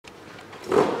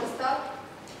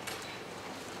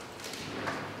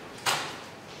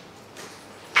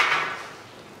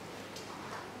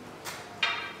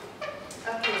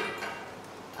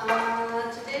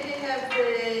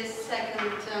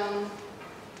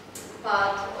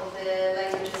part of the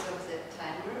languages of the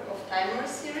Tajmyr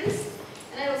series,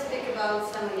 and I will speak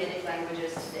about Samoyedic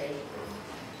languages today.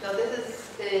 So this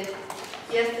is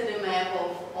yesterday map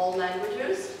of all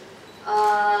languages,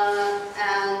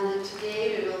 and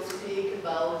today we will speak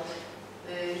about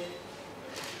the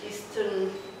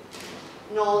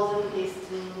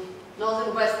northern-western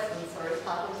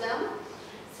part of them.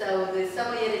 So the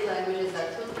Samoyedic languages are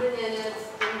Tundra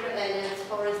Nenets, Tundra Nenets,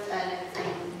 Forest Enets,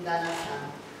 and Nganasan.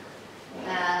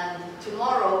 And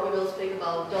tomorrow we will speak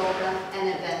about Dolgan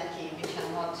and Evenki, which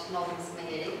are not Northern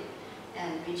Samoyedic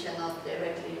and which are not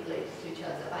directly related to each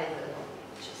other either.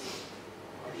 Just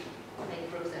they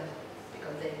prove them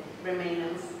because they remain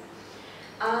names.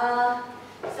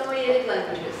 Samoyedic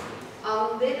languages.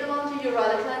 They belong to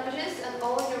Uralic languages, and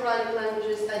all Uralic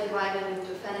languages are divided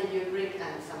into Ugric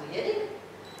and Samoyedic.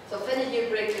 So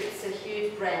Ugric is a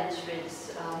huge branch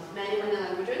with many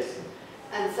languages,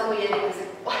 and Samoyedic is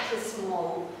quite a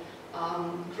small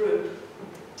group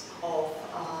of.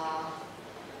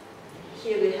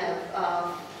 Here we have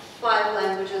 5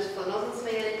 languages for Northern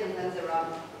Samoyedic, and then there are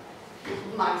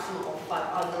maximum of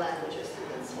 5 other languages, and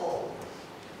that's all.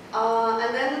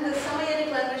 And then the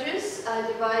Samoyedic languages are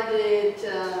divided,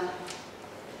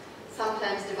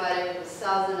 sometimes divided into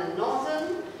southern and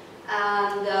northern,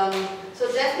 and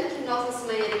so definitely Northern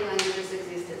Samoyedic languages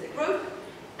exist as a group,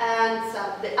 and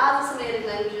the other Samoyedic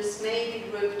languages may be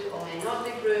grouped or may not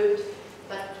be grouped,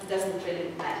 but it doesn't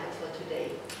really matter for today.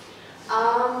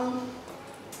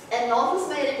 And Northern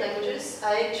Samoyedic languages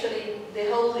are actually, the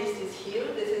whole list is here.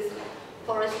 This is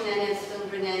Forest Nenets,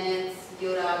 Tundra Nenets,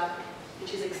 Yurak,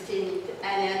 which is extinct,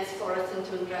 Enets, Forest and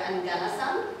Tundra, and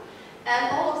Nganasan.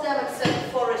 And all of them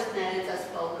except Forest Nenets are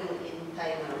spoken in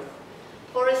Tajmyr.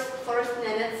 Forest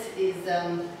Nenets is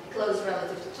close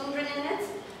relative to Tundra Nenets,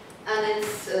 and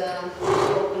it's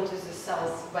spoken to the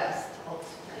southwest of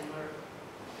Tajmyr.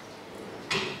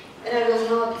 And I will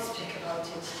not speak about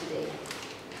it today.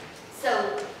 So,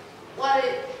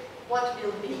 what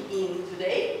will be in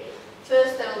today?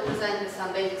 First, I will present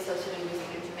some basic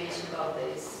sociolinguistic information about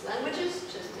these languages,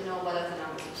 just to know what are the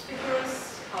numbers of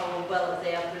speakers, how well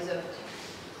they are preserved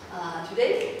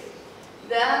today.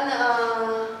 Then,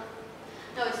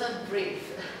 no, it's not brief.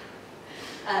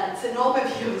 It's an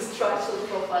overview of the structural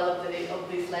profile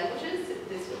of these languages.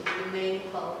 This will be the main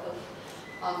bulk of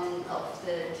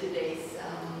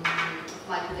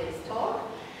my today's talk.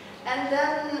 And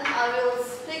then I will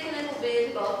speak a little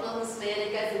bit about Northern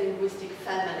Samoyedic as a linguistic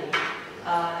family.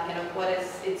 What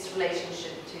is its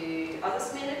relationship to other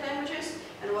Samoyedic languages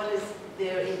and what is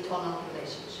their internal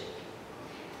relationship.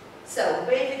 So,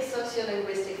 basic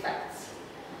sociolinguistic facts.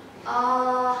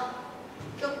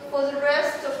 So for the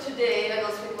rest of today, I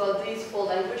will speak about these 4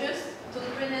 languages: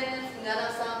 Tundra Nenets,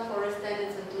 Nganasan, Forest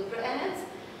Enets, and Tundra Enets.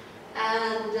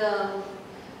 And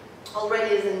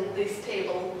already in this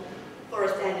table,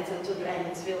 Forest Enets and Tundra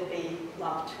Enets will be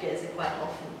lumped together quite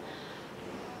often.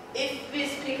 If we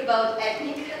speak about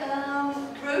ethnic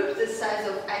group, the size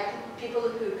of people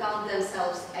who count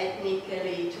themselves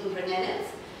ethnically Tundra Nenets,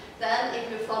 then if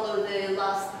we follow the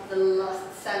last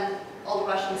All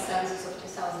Russian census of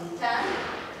 2010,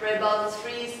 there are about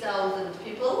 3,000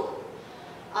 people.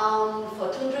 For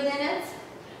Tundra Nenets,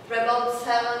 there are about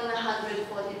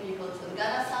 740 people for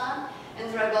Nganasan, and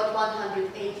there are about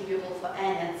 180 people for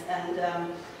Enets. And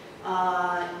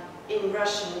in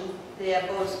Russian, they are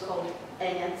both called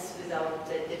Enets without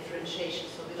the differentiation,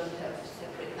 so we don't have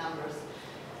separate numbers.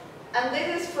 And this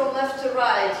is from left to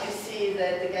right. You see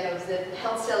that the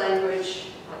healthier language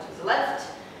are to the left,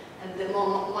 and the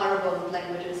more moribund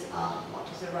languages are more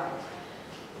to the right.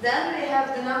 Then we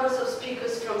have the numbers of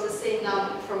speakers from the same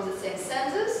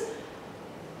census,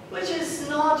 which is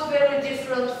not very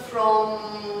different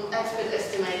from expert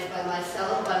estimates by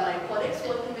myself, by my colleagues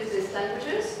working with these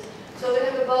languages. So we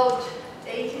have about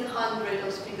 1,800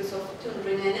 of speakers of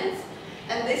Tundra Nenets,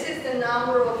 and this is the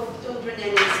number of Tundra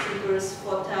Nenets speakers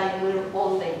for Tajmyr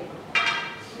only.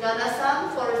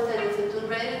 Nganasan, Forest Enets, and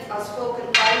Tundra Nenets are spoken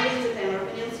only in the Tajmyr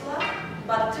peninsula,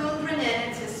 but Tundra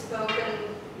Nenets is spoken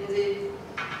in the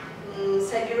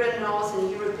Siberian North and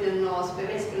European North,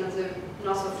 basically in the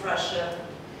north of Russia,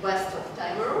 west of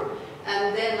Tajmyr,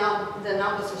 and then the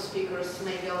numbers of speakers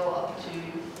may go up to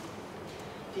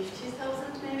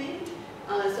 50,000 maybe.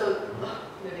 So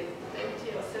maybe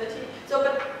 20 or 30. So,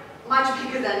 but much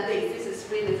bigger than this. This is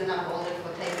really the number only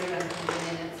for Tajmyr and Tundra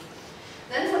Nenets.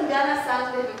 Then from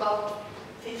Nganasan we have about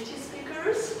 50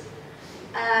 speakers,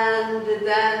 and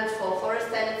then for Forest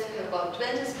Enets we have about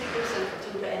 20 speakers, and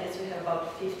for Tundra Enets we have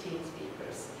about 15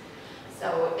 speakers. So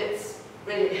it's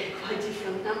really quite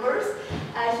different numbers.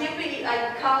 Here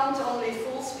I count only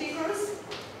full speakers.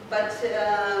 but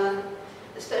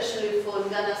especially for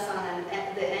Nganasan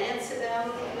and the Enets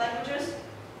languages,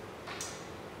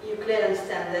 you clearly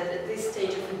understand that at this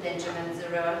stage of endangerment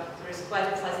there is quite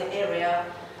a fuzzy area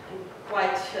and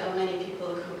quite many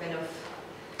people who kind of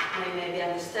may maybe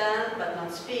understand but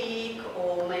not speak,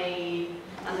 or may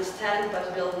understand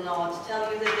but will not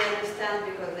tell you that they understand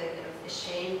because they're kind of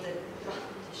ashamed that, well,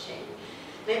 not ashamed.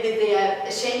 Maybe they are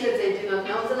ashamed that they do not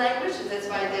know the language, and that's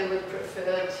why they would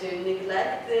prefer to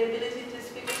neglect the ability to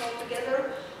speak it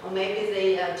altogether. Or maybe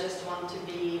they just want to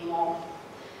be more,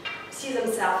 see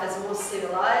themselves as more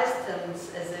civilized and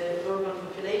as an urban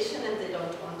population, and they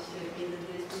don't want to be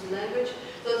the language.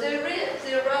 So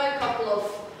there are a couple of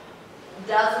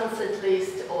dozens at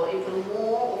least, or even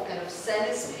more, of kind of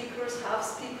semi-speakers,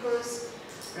 half-speakers,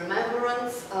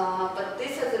 remembrance, but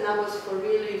this has the numbers for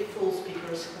really full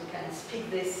speakers who can speak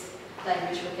this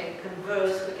language, who can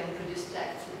converse, who can produce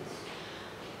texts.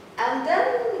 And then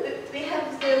we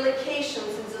have the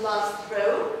locations in the last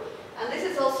row, and this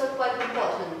is also quite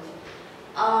important.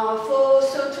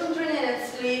 So Tundra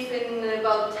Nenets live in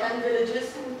about 10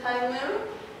 villages in Tajmyr,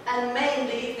 and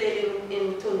mainly they live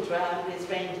in Tundra with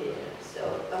reindeer.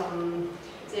 So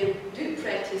they do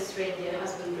practice reindeer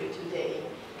husbandry today,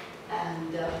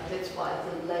 and that's why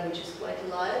the language is quite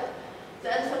alive.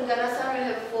 Then from Nganasan we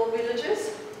have 4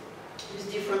 villages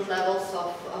with different levels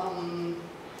of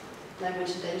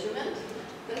language endangerment.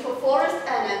 Then for forest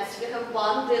Enets we have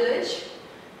 1 village,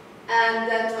 and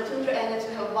then for Tundra Nenets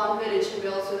we have 1 village, and we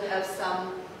also have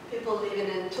some people living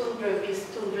in Tundra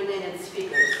with Tundra Nenets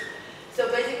speakers. So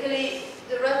basically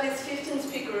there are these 15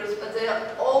 speakers, but they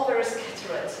are all very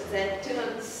scattered. They do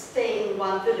not stay in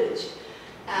 1 village.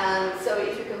 And so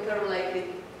if you compare like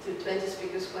to 20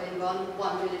 speakers who are in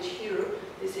one village here,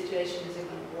 the situation is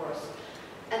even worse.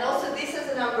 And also these are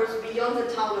the numbers beyond the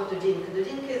town of Dudinka.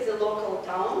 Dudinka is a local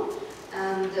town,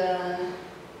 and you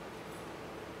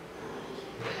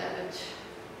have it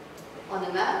on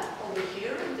a map over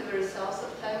here in the very south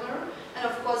of Tajmyr. And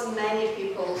of course many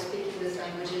people speaking these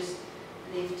languages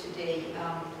live today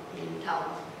in town.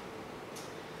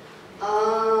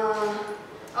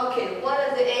 Okay, what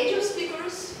are the age of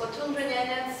speakers? For Tundra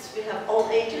Nenets we have all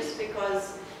ages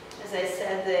because, as I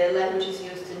said, the language is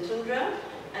used in Tundra,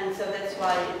 and so that's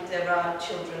why there are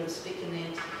children speaking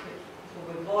it who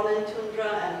were born in Tundra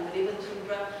and live in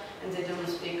Tundra, and they don't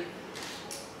speak.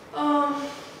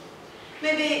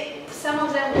 Maybe some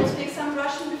of them will speak some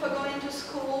Russian before going to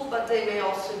school, but they may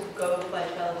also go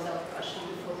quite well without Russian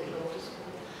before they go to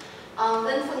school.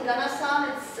 Then for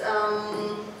Nganasan,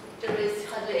 there is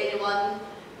hardly anyone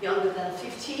younger than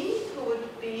 15 who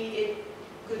would be a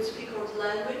good speaker of the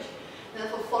language. And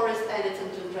for forest Enets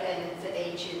and Tundra Nenets, the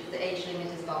age limit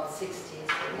is about 60,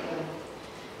 so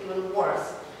even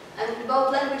worse. And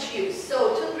about language use.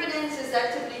 So Tundra Nenets is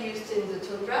actively used in the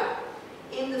tundra,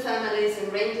 in the families,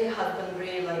 in reindeer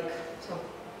husbandry,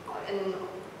 in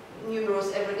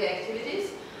numerous everyday activities.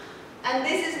 And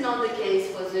this is not the case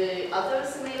for the other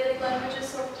Samoyedic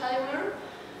languages of Tajmyr.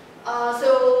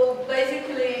 So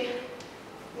basically,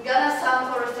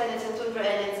 Nganasan, forest Enets, and Tundra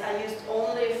Nenets are used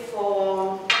only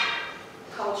for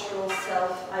cultural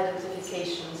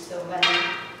self-identification. So when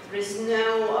there is no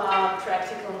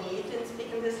practical need in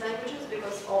speaking these languages,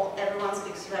 because everyone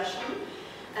speaks Russian,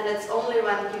 and it's only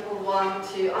when people want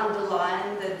to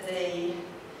underline that they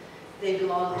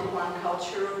belong to one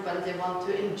culture, when they want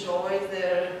to enjoy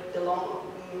the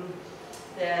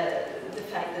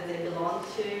fact that they belong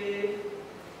to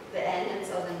the Enets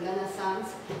or the Nganasans,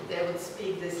 they would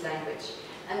speak this language.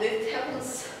 And it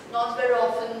happens not very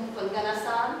often for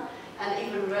Nganasan, and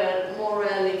even more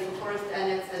rarely for forest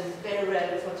Enets, and very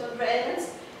rarely for Tundra Nenets.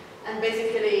 And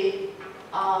basically,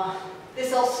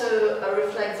 this also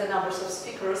reflects the numbers of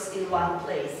speakers in one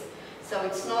place. So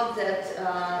it's not that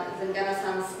the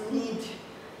Nganasans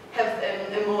have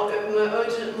a more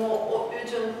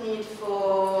urgent need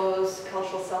for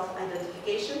cultural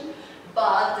self-identification,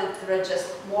 but that there are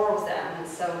just more of them, and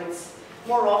so it's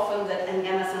more often that a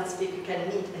Nganasan speaker can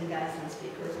meet a Nganasan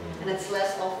speaker, and it's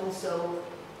less often so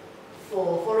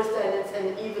for forest Enets,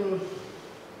 and even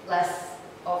less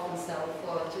often so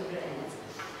for Tundra Nenets.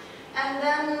 And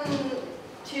then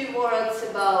 2 words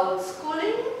about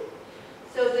schooling.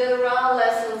 So there are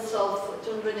lessons of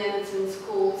Tundra Nenets in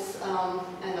schools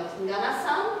and of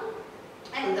Nganasan,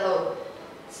 and though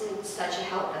it's not such a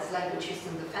help as language used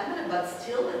in the family, but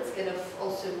still it's kind of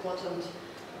also important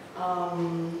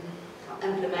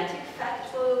emblematic fact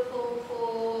for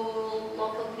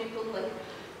local people, like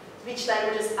which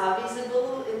languages are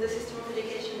visible in the system of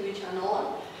education, which are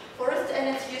not. Forest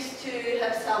Enets used to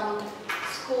have some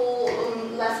school,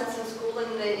 lessons in school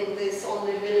in this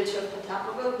only village of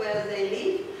Voronovo where they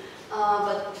live,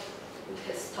 but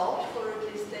it has stopped for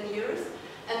at least 10 years.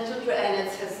 And Tundra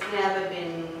Nenets has never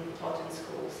been taught in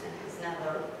schools and has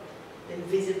never been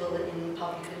visible in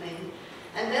public domain.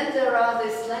 And then there are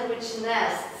these language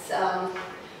nests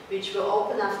which were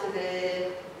opened after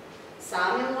the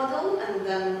Sami model, and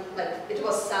then it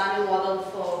was Sami model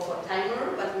for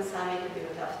Tajmyr, but in Sami it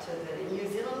built after the New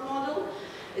Zealand model.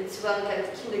 It's one kind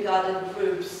of kindergarten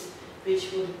groups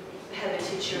which would have a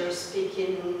teacher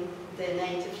speaking the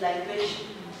native language.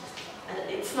 And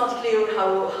it's not clear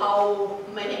how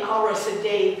many hours a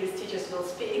day these teachers will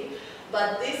speak,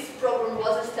 but this program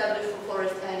was established for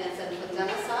Forest Enets and for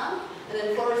Nganasan. And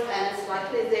then Forest Enets,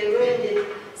 luckily, they were indeed,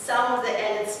 some of the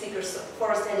Enet speakers,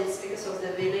 Forest Enet speakers of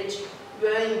the village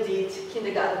were indeed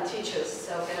kindergarten teachers,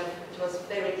 so kind of it was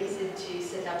very easy to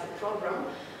set up the program.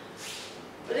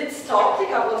 But it stopped a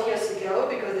couple of years ago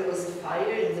because there was a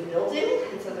fire in the building,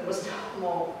 and so there was no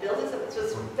more buildings. So it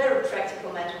was a very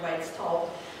practical matter why it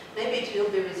stopped. Maybe it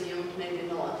will be resumed, maybe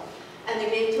not. And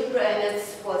again, Tundra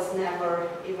Nenets was never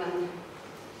even,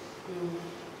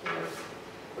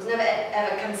 was never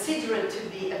ever considered to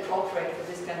be appropriate for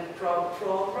this kind of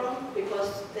program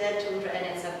because their Tundra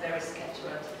Nenets are very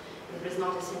scattered. There is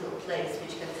not a single place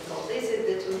which can be called. This is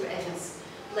the Tundra Nenets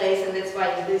place, and that's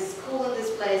why in this school in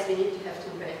this place we need to have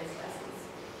Tundra Nenets lessons.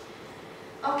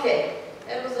 Okay,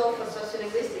 that was all for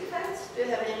sociolinguistic facts. Do you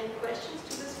have any questions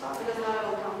to this part? Because now I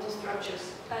will come to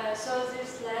structures. So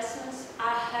these lessons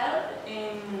are held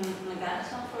in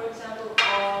Nganasan, for example,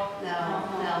 or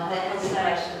no, that's the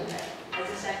question. As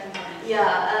a second one.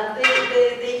 Yeah,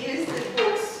 they use the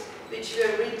books which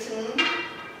were written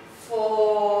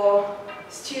for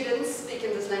students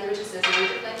speaking these languages as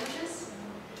native languages,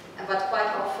 but quite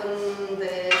often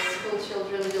the school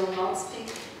children will not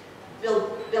speak.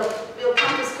 Will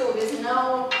come to school with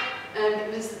no,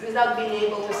 without being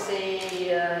able to say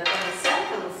a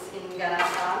sentence in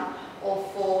Nganasan, or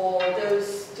for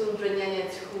those Tundra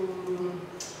Nenets who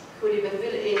live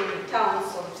in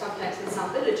towns or sometimes in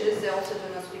some villages, they also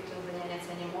do not speak Tundra Nenets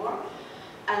anymore.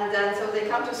 And then so they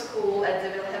come to school and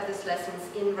they will have these lessons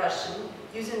in Russian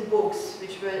using books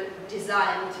which were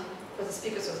designed for the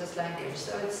speakers of this language.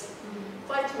 So it's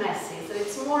quite messy. So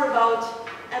it's more about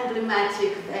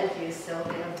emblematic values. So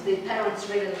the parents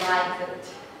really like that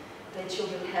their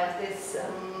children have these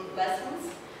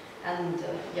lessons, and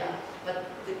yeah, but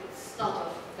it's not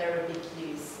of very big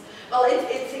use. Well,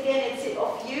 it's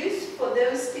of use for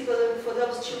those people, for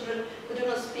those children who do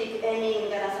not speak any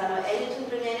Nganasan or any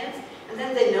Tundra Nenets, and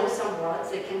then they know some words,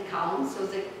 they can count, so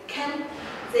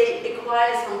they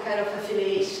acquire some kind of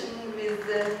affiliation with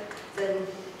the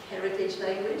heritage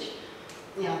language.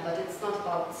 Yeah, but it's not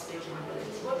about speaking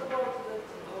ability. What about the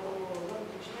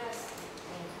language nest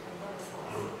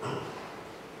and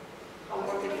how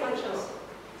it functions?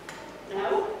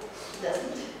 No, it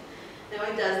doesn't. No,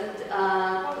 it doesn't.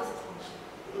 How does it function?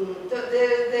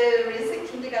 There is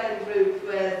a kindergarten group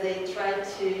where they try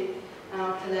to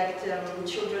collect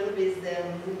children with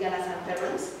Nganasan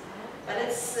parents, but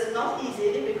it's not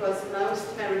easy because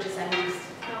most marriages are mixed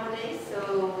nowadays, so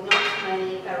not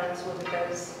many parents will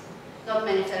propose. Not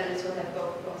many families will have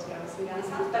both parents and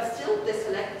Nganasan, but still they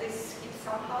select these kids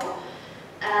somehow,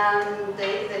 and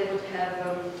they would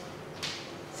have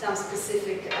some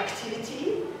specific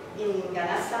activity in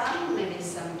Nganasan, maybe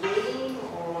some game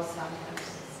or some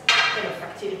kind of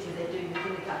activity they do in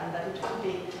kindergarten, but it would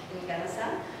be in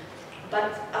Nganasan.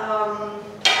 But I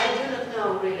do not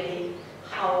know really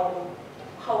how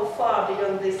far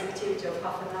beyond this activity of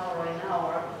half an hour or an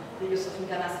hour the use of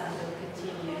Nganasan will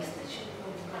continue.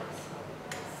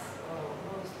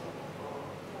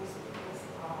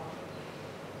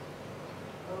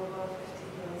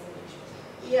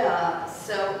 Yeah,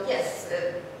 so yes,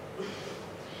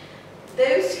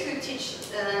 those who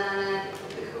teach,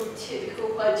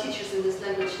 who are teachers in this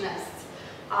language nests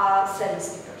are seven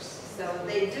speakers. So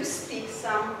they do speak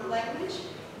some language,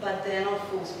 but they are not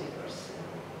full speakers.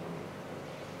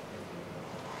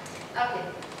 Okay,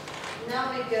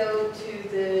 now we go to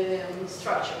the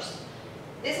structures.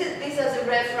 These are the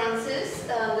references,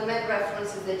 the main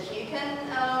references that you can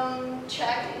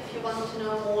check if you want to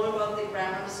know more about the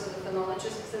grammars or the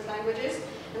phonologies of these languages.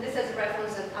 And this is a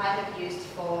reference that I have used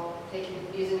for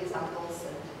using examples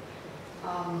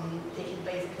and taking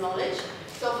basic knowledge.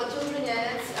 So for Tundra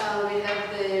Nenets, we have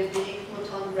the big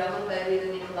Mouton grammar by Rita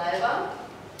Nikolaeva.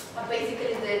 But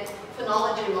basically the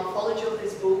phonology and morphology of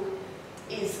this book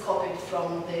is copied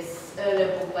from this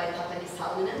earlier book by Tapani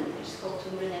Salminen, which is called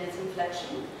Tundra Nenets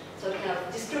Inflection. So kind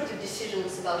of descriptive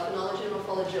decisions about phonology and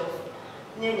morphology of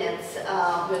Nenets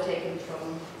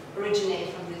originate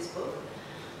from this book.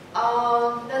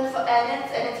 Then for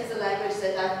Enets, Enets is a language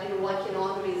that I've been working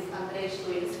on with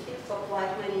Linguistics for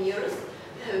quite many years.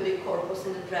 We have a big corpus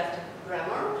in the draft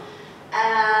grammar.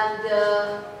 And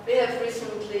we have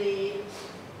recently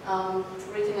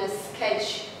written a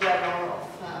sketch grammar of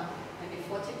maybe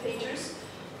 40 pages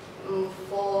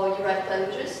for Uralic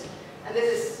languages. And this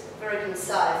is very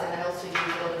concise, and I also use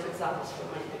a lot of examples from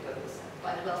it because it's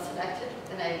quite well selected,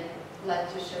 and I'd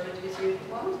like to share it with you if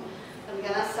you want. And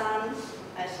Nganasan,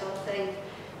 I shall thank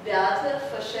Beate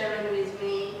for sharing with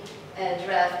me a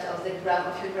draft of the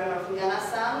grammar of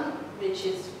Nganasan, which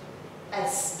is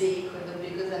as big or even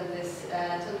bigger than this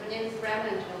Tundra Nenets grammar,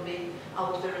 and it will be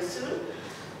out very soon.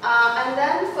 And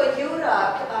then for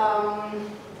Yurak,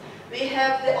 we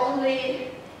have the only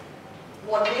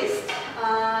word list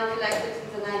collected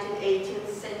in the 1918th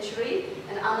century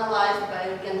and analyzed by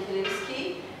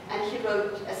Uralic, and he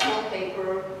wrote a small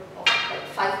paper of like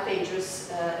 5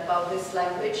 pages about this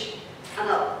language, and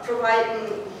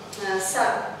providing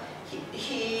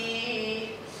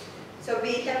so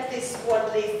we have this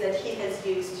word list that he has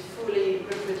used fully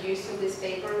reproduced in this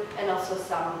paper, and also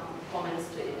some comments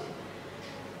to it.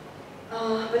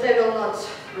 But I will not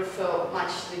refer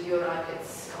much to Yurak.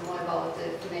 It's more about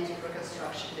the phonetic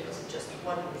reconstruction because it's just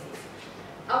one list.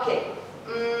 Okay.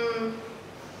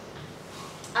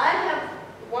 I have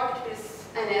worked with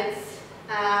Enets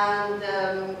and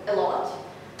a lot.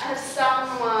 I have some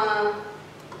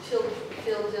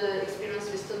field experience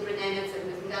with Tundra Nenets and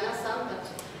with Nganasan, but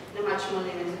in a much more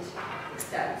limited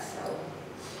extent. So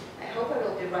I hope I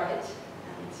will be right,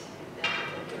 and you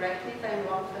will correct me if I'm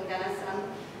wrong for Nganasan.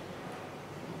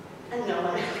 And no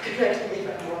one will correct me if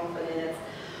I'm wrong for Enets.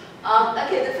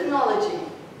 Okay, the phonology.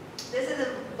 This is a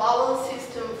vowel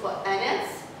system for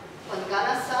Enets, for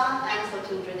Nganasan, and for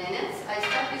Tundra Nenets. I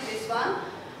start with this one,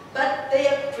 but they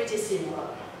are pretty similar,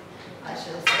 I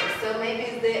shall say. So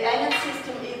maybe the Enet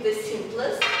system is the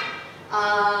simplest.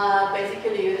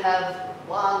 Basically, you have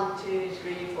 1, 2,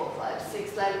 3, 4, 5,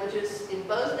 6 languages in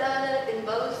both dialects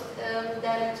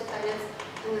of Enets,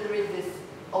 and there is this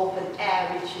open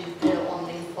air, which is there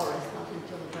only in forest, not in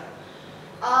tundra.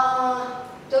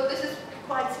 So this is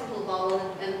quite simple vowel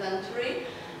inventory,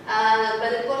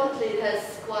 but importantly, it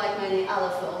has quite many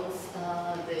allophones,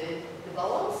 the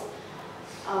vowels.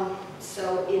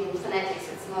 So in phonetics,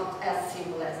 it's not as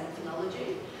simple as in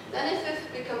phonology. Then if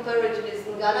we compare it with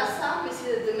Nganasan, we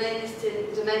see that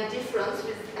the main difference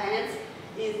with Enets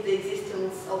is the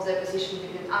existence of the opposition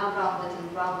between unrounded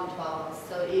and rounded vowels.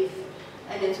 So if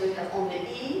Enets would have only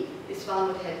E, this one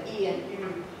would have E and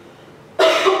U.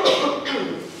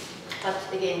 But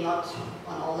again, not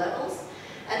on all levels.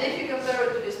 And if you compare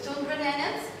it with Tundra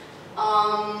Nenets,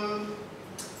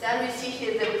 then we see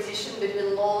here the opposition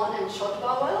between long and short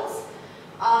vowels.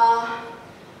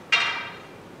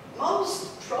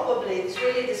 Most probably, it's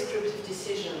really a descriptive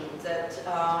decision that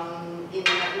in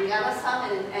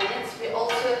Nganasan and in Enets, we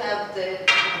also have the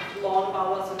long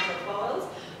vowels and short vowels,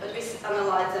 but we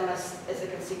analyze them as a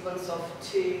consequence of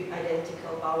 2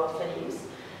 identical vowel phonemes,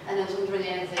 and in Tundra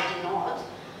Nenets they do not.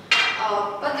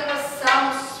 But there are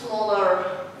some smaller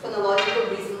phonological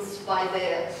reasons why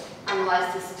they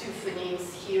analyze these 2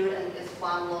 phonemes here and this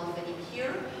one long phoneme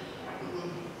here,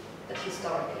 but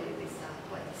historically these are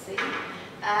quite the same.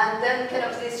 And then kind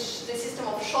of the system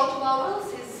of short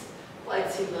vowels is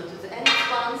quite similar to the Enets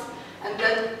ones, and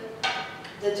then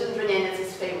the Tundra Nenets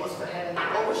is famous for having an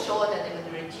overshort and even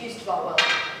a reduced vowel.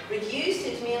 Reduced,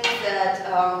 it means that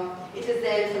it is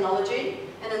there in phonology,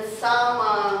 and in some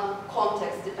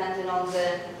context, depending on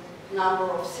the number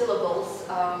of syllables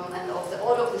and of the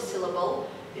order of the syllable,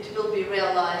 it will be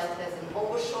realized as an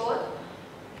overshort,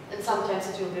 and sometimes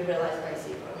it will be realized by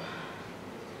zebra.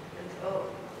 And,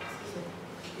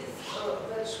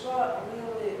 the schwa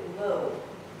really low.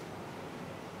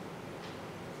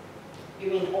 You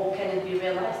mean, or can it be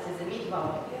realized as a mid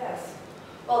vowel? Yes.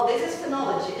 Well, this is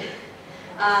phonology,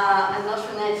 and not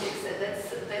phonetics.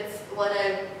 That's what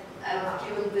I've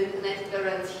given the phonetic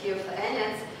variants here for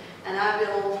Enets, and I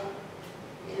will,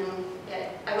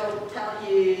 I will tell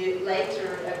you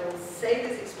later. I will say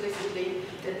this explicitly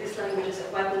that this language is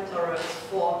quite notorious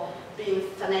for being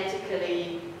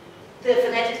phonetically. The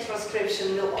phonetic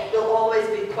transcription will always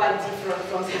be quite different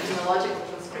from the phonological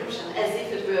transcription, as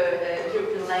if it were a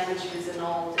European language with an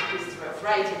old history of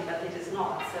writing, but it is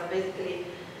not. So basically,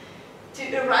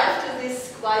 to arrive to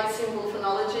these quite simple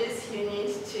phonologies, you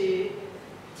need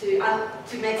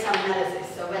to make some analysis.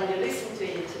 So when you listen to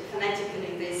it,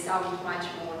 phonetically they sound much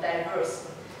more diverse.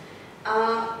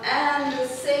 And the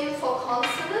same for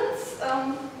consonants.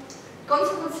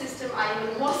 consonant system are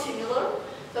even more similar.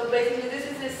 So basically, this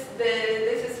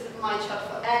is my chart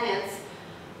for Enets,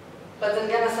 but the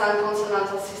Nganasan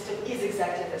consonantal system is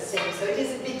exactly the same. So it is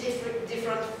a bit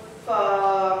different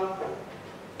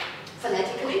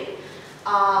phonetically,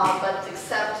 but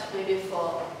except maybe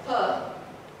for p,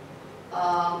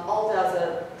 all the other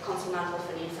consonantal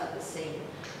phonemes are the same.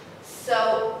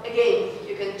 So again,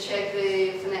 you can check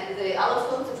the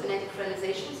allophones, the phonetic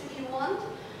realizations if you want.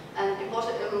 And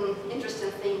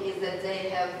interesting thing is that they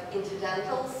have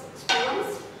interdentals,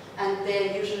 spirals, and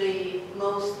they're usually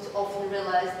most often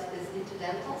realized as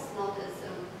interdentals, not as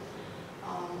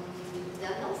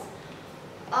dentals.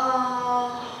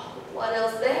 What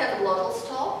else? They have a glottal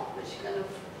stop, which kind of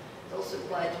is also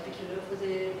quite peculiar for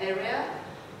the area.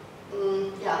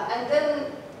 Yeah, and then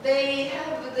they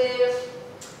have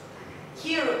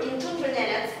here in Tundra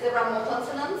Nenets there are more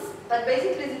consonants, but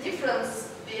basically the difference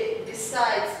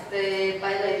besides the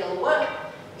bilateral word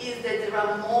is that there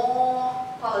are more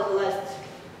palatalized,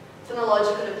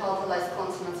 phonologically palatalized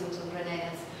consonants in Tundra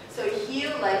Nenets. So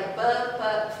here, like b, p,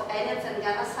 for Enets and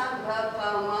Nganasan, b, p,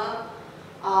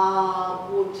 m,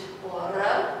 would, or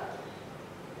r,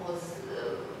 or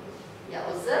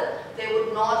z, they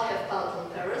would not have palatal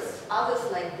pairs. Others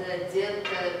like the d,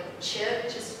 the ch,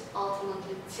 which is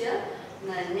ultimately t, n,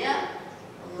 n,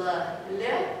 l, l,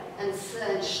 and s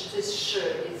and sh, this sh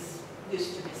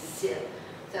used to be s.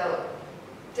 So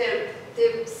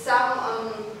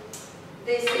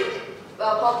this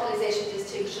palatalization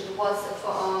distinction was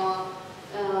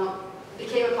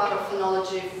became a part of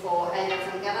phonology for Enets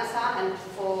and Nganasan and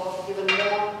for even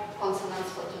more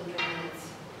consonants for Tundra Nenets.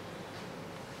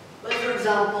 But for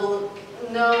example,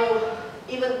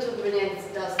 even Tundra Nenets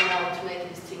does now to make a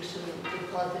distinction in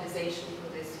palatalization for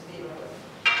this zero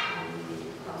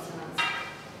consonants.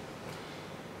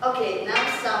 Okay, now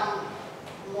some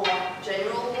more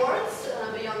general words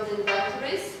beyond the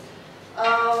inventories.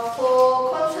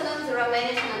 For consonants, there are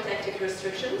many phonotactic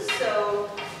restrictions, so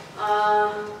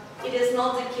it is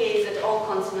not the case that all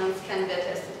consonants can be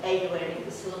attested anywhere in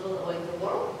the syllable or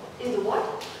in the word.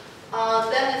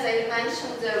 Then, as I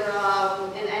mentioned, there are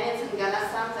in Enets and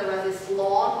Nganasan there are these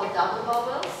long or double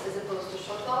vowels as opposed to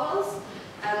short vowels,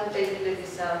 and basically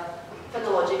these are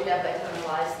phonologically better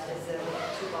analyzed as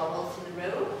two vowels in a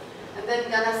row. And then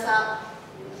Nganasan,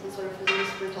 sort of the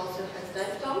spirit also has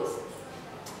diphthongs,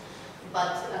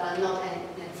 but not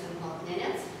Enets and not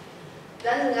Nenets.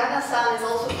 Then Nganasan is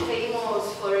also famous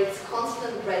for its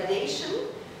consonant gradation,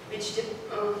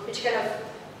 which kind of,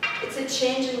 it's a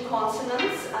change in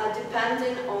consonants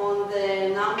depending on the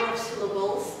number of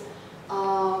syllables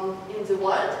in the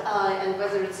word, and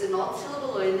whether it's a not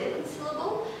syllable or a latent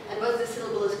syllable, and whether the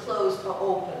syllable is closed or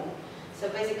open. So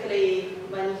basically,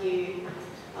 when you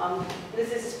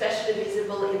this is especially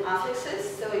visible in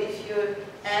affixes. So if you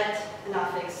add an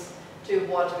affix to a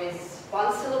word with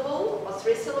one syllable or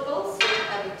three syllables, you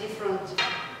have a different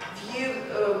view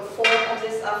form of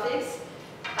this affix,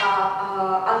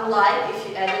 unlike if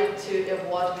you add it to a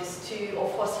word with 2 or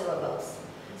 4 syllables.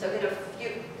 So kind of you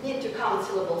need to count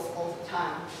syllables all the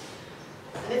time.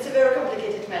 And it's a very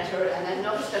complicated matter, and I'm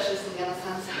not a specialist in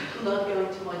Nganasan, so I'm not going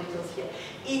into more details here.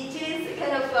 It is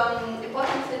kind of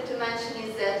important thing to mention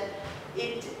is that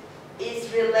it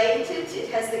is related, it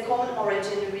has the common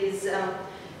origin with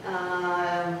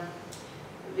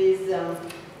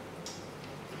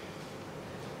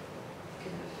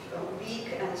weak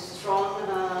and strong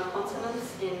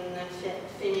consonants in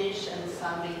Finnish and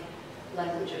Sami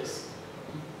languages.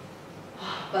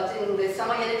 But in the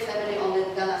Samoyedic family, only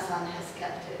Nganasan has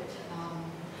kept it.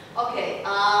 Okay,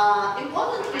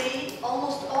 importantly,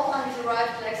 almost all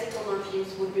underived lexical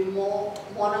morphemes would be more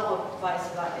mono or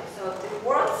bisyllabic. So the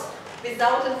words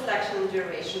without inflection and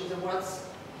duration, the words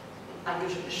are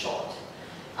usually short.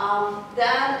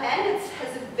 Then Enets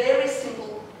has a very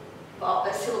simple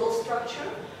syllable structure.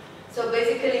 So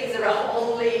basically, there are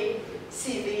only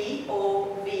CV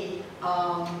or V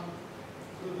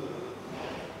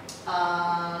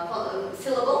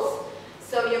syllables.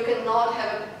 So you cannot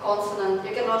have a consonant,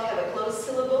 you cannot have a closed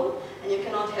syllable, and you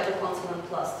cannot have a consonant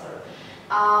cluster.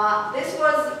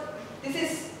 This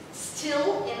is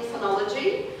still in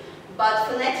phonology, but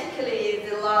phonetically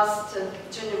the last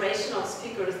generation of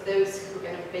speakers, those who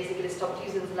kind of basically stopped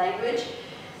using the language,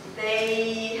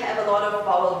 they have a lot of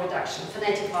vowel reduction,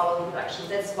 phonetic vowel reduction.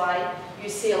 That's why you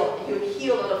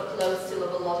hear a lot of closed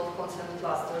syllable, a lot of consonant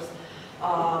clusters.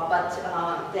 But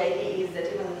the idea is that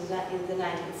even in the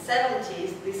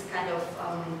 1970s, this kind of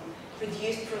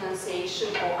reduced pronunciation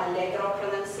or allegro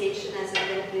pronunciation, as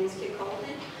Evenki called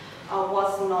it,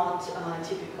 was not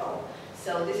typical.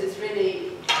 So this is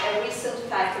really a recent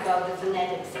fact about the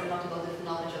phonetics and not about the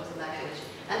phonology of the language.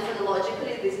 And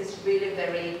phonologically, this is really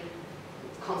very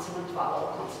consonant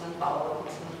vowel, consonant vowel,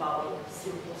 consonant vowel,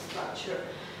 simple structure.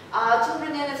 Tundra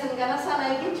Nenets and Nganasan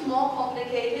are a bit more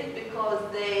complicated because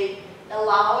they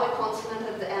allow a consonant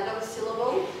at the end of a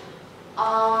syllable,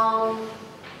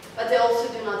 but they also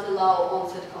do not allow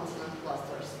onset consonant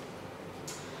clusters.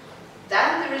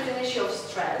 Then there is an issue of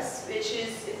stress, which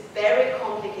is a very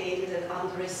complicated and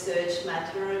under-researched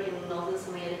matter in northern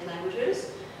Samoyedic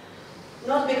languages.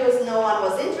 Not because no one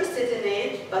was interested in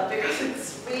it, but because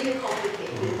it's really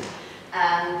complicated.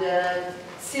 And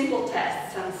simple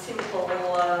tests and simple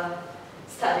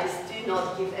studies do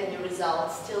not give any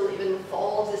results. Still, even for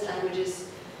all these languages,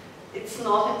 it's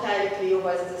not entirely clear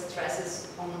whether the stress is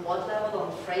on what level,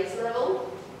 on phrase level.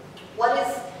 What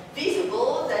is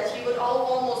visible that you would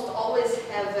almost always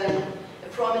have a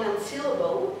prominent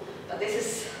syllable, but this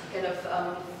is kind of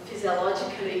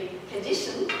physiologically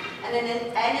conditioned. And then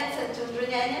in Enets and Tundra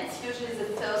Nenets, usually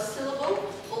the first syllable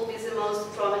will be the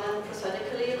most prominent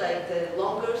prosodically, like the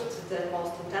longest, the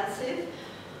most intensive.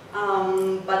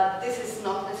 But this is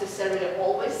not necessarily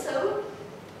always so.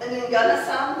 And in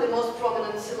Nganasan, the most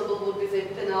prominent syllable would be the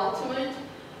penultimate.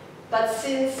 But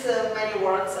since many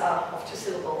words are of two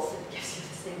syllables, it gives you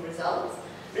the same result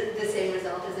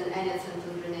as in Enets and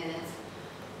Tundra Nenets.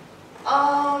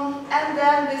 And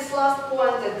then this last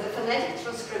point, that the phonetic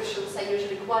transcriptions are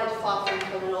usually quite far from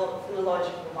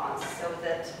phonological ones, so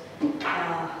that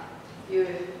you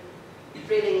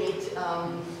really need,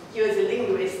 you as a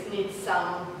linguist need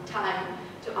some time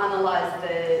to analyze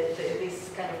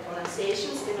these kind of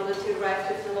pronunciations in order to arrive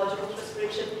to phonological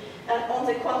transcription. And on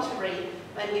the contrary,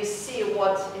 when you see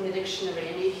what in the dictionary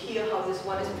and you hear how this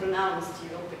one is pronounced, you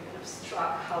will be kind of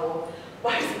struck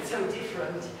why is it so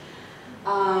different?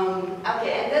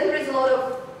 Okay, and then there is a lot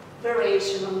of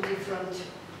variation on different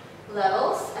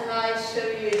levels, and I show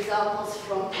you examples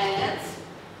from Enets.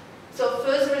 So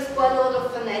first, there is quite a lot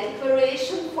of phonetic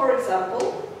variation. For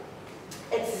example,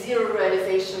 it's zero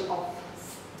realization of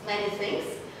many things.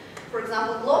 For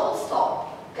example, glottal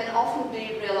stop can often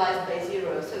be realized by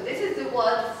zero. So this is the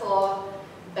word for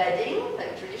bedding,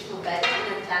 like traditional bedding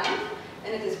in a tent,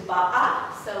 and it is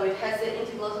ba'a, so it has the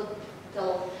intervocalic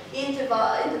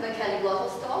glottal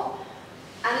stop,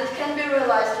 and it can be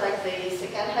realized like this. You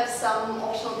can have some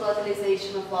optional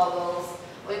glottalization of vowels,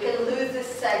 or you can lose this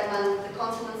segment, the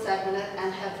consonant segment,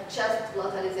 and have just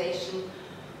glottalization,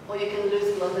 or you can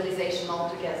lose glottalization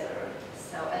altogether.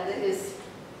 So, and it is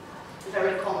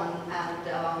very common, and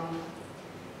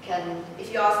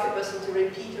if you ask a person to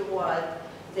repeat a word,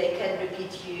 they can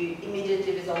repeat you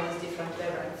immediately with all these different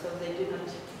variants, so they do not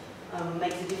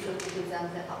make the difference between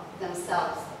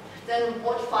themselves. Then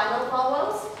what final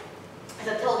vowels? As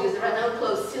I told you, there are no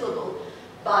closed syllable,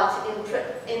 but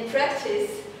in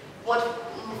practice, what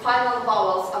final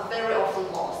vowels are very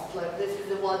often lost. Like this is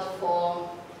the word for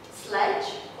sledge,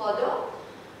 kodo,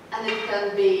 and it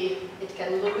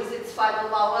can lose its final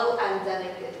vowel, and then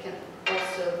it can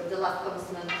also, the last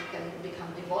consonant can become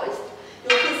devoiced.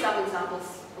 You'll see some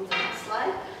examples on the next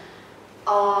slide.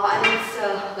 And it's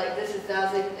like this is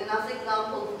another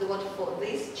example, the word for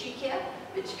this, chikia,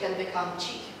 which can become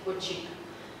cheek or cheek.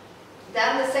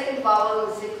 Then the second vowel in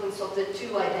the sequence of the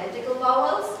two identical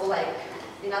vowels, or like,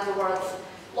 in other words,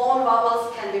 long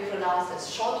vowels can be pronounced as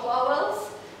short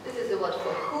vowels. This is the word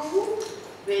for who,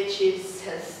 which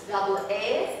has double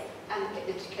A, and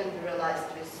it can be realized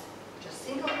with just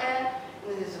single A.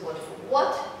 And this is the word for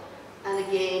what, and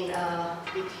again,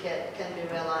 it can be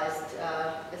realized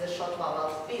as a short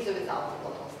vowel, with or without the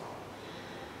glottal stop.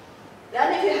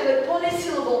 Then if you have a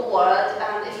polysyllable word,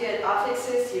 and if you have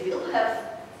affixes, you will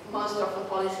have most often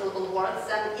polysyllable words,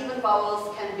 then even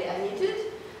vowels can be omitted.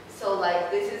 So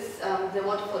like this is the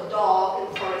word for dog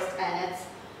in forest Enets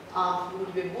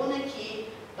would be buneki,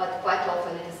 but quite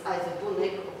often it is either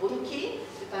bunek or bunki,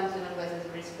 depends on whether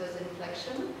there is further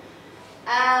inflection.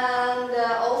 And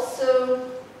also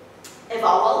a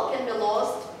vowel can be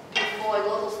lost before a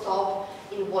glottal stop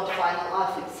in what final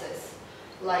affixes.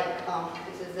 Like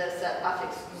this is the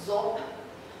affix zop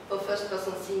for first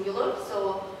person singular.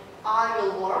 So I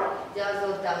will work,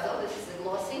 dazo dazo, this is a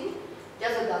glossing,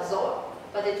 dazo dazo,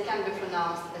 but it can be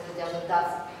pronounced as a dazo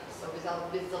daz. So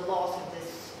with the loss of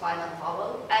this final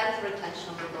vowel and the retention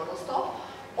of the glottal stop,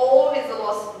 or with the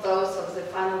loss both of the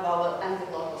final vowel and the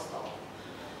glottal stop.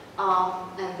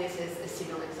 And this is a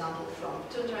single example from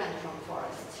Tundra and from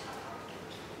forest.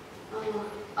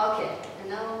 Okay, and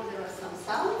now there are some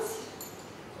sounds.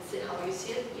 Let's see how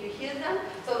you hear them.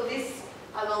 So this,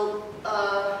 I will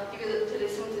give you to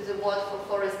listen to the word for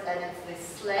forest, and it's this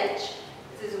sledge.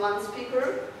 this one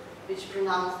speaker which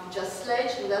pronounced just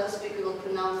sledge, and the other speaker will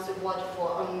pronounce the word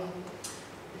for,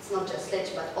 it's not just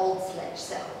sledge, but old sledge,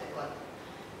 sehotekot.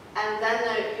 And then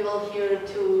you will hear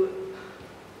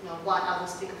one other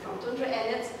speaker from Tundra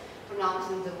Nenets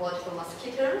pronouncing the word for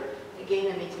mosquito, again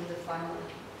emitting the final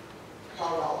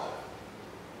vowel.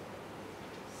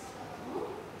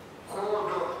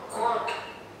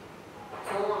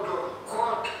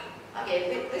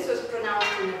 Okay, this was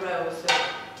pronounced in a row, so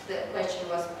the question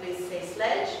was please say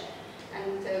sledge,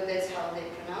 and that's how they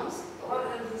pronounce. One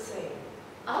and the same.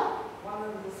 One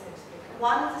and the same speaker.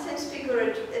 One and the same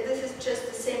speaker, this is just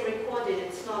the same recorded,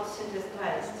 it's not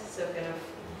synthesized, so kind of,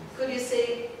 could you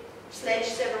say sledge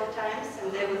several times,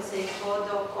 and they would say kod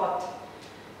or kot.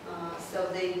 So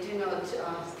they do not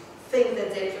think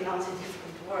that they're pronouncing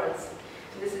different words.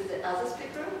 And this is the other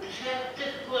speaker.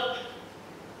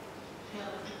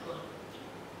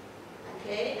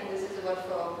 Okay, and this is the word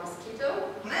for mosquito.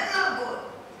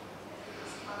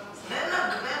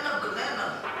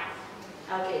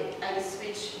 Okay, I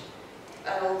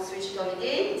will switch it on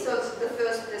again. So the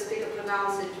first speaker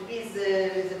pronounces it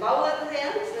with the vowel at the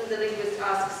end, then the linguist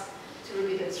asks to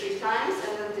repeat it 3 times,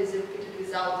 and then it is repeated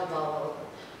without the vowel.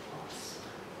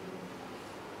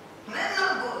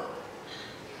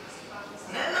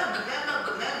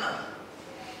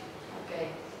 Okay,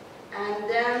 and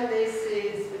then this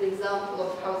is an example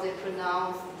of how they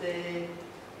pronounce the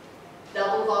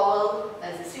double vowel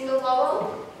as a single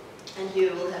vowel, and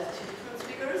here we'll have 2 different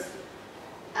speakers.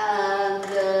 And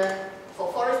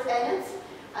for forest Enets,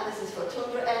 and this is for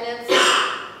Tundra Nenets.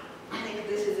 I think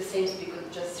this is the same speaker,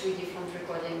 just 3 different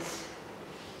recordings.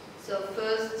 So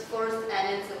first, forest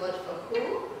Enets, the word for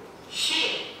who?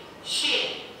 She.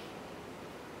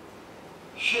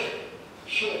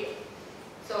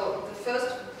 So the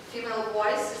first female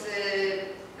voice is a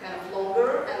kind of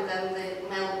longer, and then the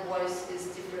male voice is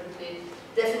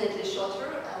definitely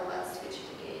shorter. Let's switch it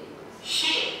again.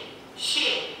 She.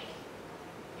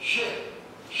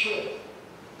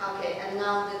 Okay, and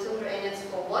now the Tundra Nenets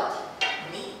for what?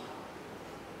 Me.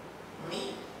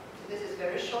 So this is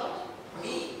very short.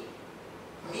 Me.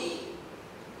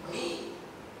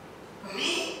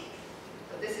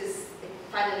 So this is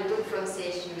finally good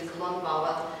pronunciation with long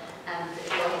vowel and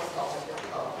long stop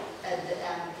at the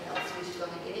end. I'll switch it on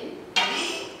again.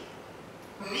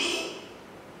 Me.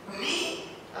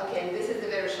 Okay, and this is the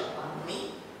very short one. Me.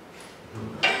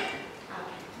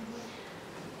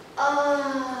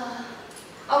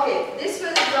 Okay, these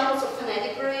were examples of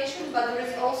phonetic variation, but there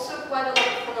is also quite a lot of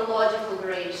phonological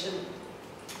variation.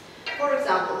 For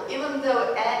example, even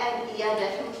though A and E are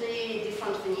definitely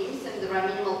different phonemes and there are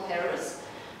minimal pairs,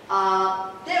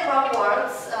 there are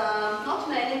words, not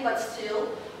many, but still,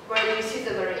 where you see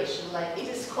the variation. Like it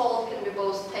is called can be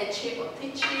both techi or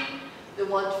tichi. The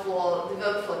verb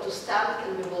for to stand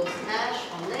can be both nash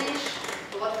or nesh.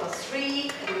 The word for 3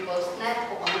 can be both nek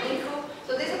or niku.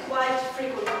 So these are quite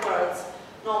frequent words,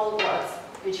 normal words,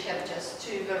 which have just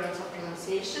 2 variants of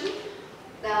pronunciation.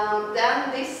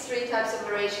 Then these 3 types of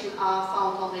variation are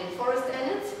found only in forest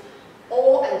Enets.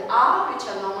 O and A, which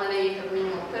are normally have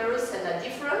minimal pairs and are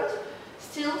different.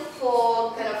 Still,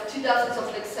 for kind of 2 dozens of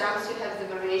lexemes, you have the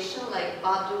variation like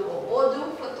Badu or Bodu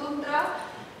for tundra.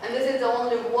 And this is the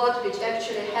only word which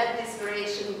actually had this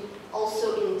variation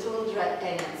also in Tundra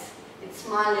Nenets. It's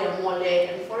Male, Mole,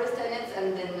 and forest Enets,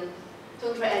 and then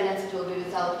Tundra Nenets it will be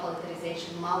without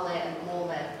polarization, Male and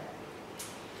Mole.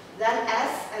 Then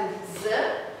S and Z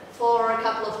for a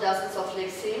couple of dozens of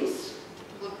lexemes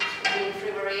would be in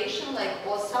free variation like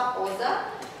Osa, Oza,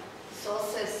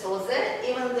 Sose, Soze,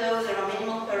 even though there are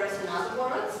minimal pairs in other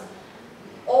words.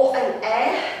 O and E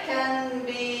can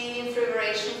be in free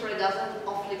variation for a dozen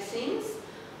of lexemes.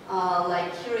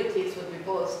 Like here it is would be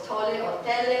both Tole or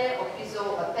Tele, or Piso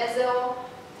or Pezeo,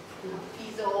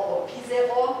 Piso or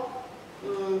Pizero.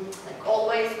 Like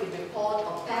always could be Pot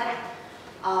or Pet.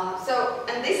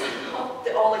 And these are not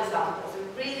all examples.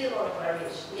 Really a lot of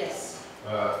variation. Yes.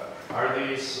 Are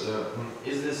these?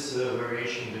 Is this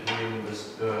variation between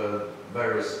the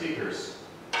various speakers?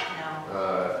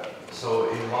 No. So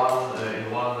in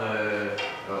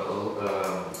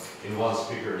one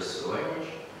speaker's language.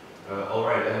 All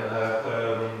right. And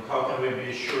how can we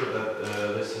be sure that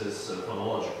this is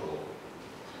phonological?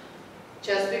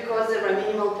 Just because there are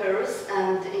minimal pairs,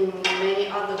 and in many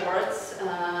other words,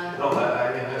 No,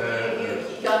 I mean,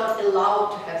 you are not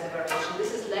allowed to have the variation.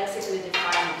 This is lexically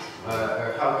defined.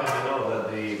 how can we know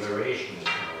that the variation is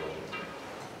phonological?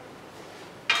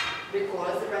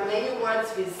 Because there are many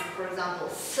words with, for example,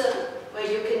 S,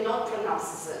 where you cannot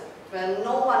pronounce Z, where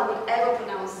no one would ever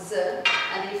pronounce Z,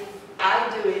 and if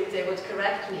I do it, they would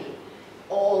correct me.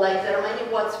 Or like there are many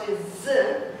words with z,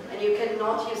 and you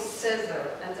cannot use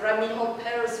scissor. And there are many whole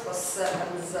pairs for s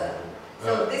and z.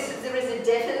 So there is a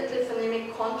definitely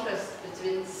phonemic contrast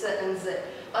between s and z.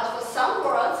 But for some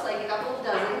words, like a couple of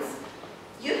dozens,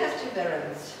 you have two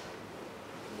variants.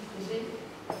 You see?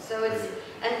 So it's,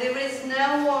 and there is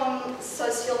no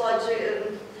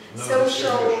sociological,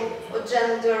 social or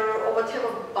gender or whatever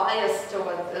bias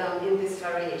toward in these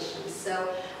variations. So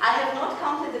I have not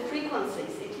counted the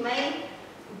frequencies. It may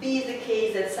be the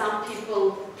case that some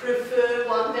people prefer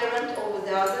one variant over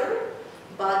the other,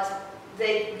 but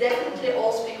they definitely,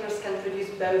 all speakers can produce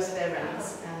both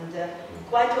variants, and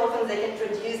quite often they can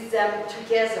produce them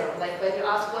together. Like when you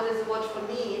ask what is the word for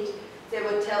need, they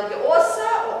will tell you osa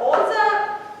or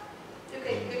oza.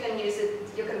 You can use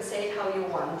it, you can say it how you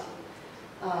want.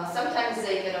 Sometimes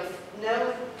they kind of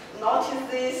notice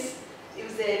this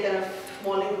if they're kind of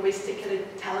more linguistically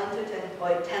talented and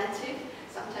or attentive.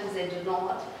 Sometimes they do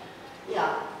not.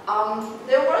 Yeah,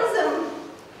 there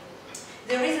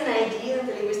is an idea in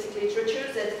the linguistic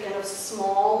literature that kind of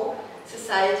small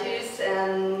societies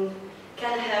can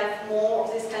have more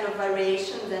of this kind of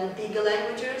variation than bigger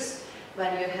languages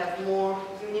when you have more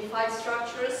unified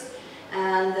structures.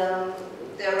 And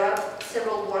there are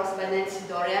several works by Nancy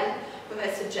Dorian who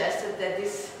has suggested that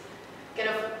this kind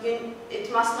of, it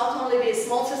must not only be a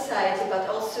small society but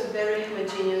also very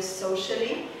homogeneous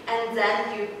socially, and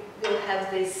then you will have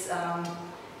this,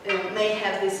 may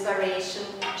have this variation.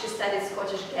 She studied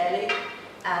Scottish Gaelic,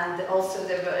 and also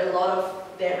there were a lot of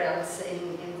variants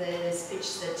in the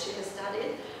speech that she has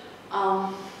studied.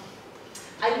 I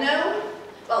know,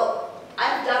 well,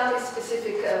 I've done this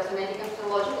specific phonetic and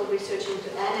phonological research into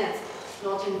Enets,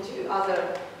 not into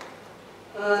other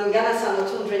Nganasan or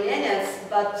Tundra Nenets,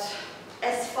 but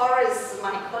as far as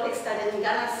my colleagues studied in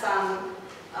Nganasan,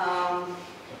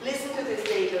 listen to this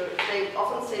data, they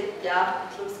often say, yeah,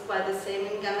 it looks quite the same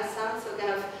in Nganasan, so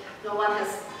kind of no one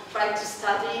has tried to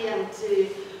study and to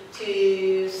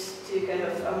kind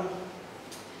of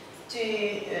to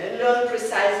learn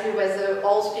precisely whether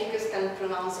all speakers can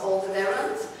pronounce all the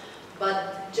variants,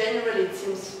 but generally it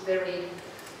seems very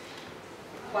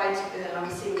quite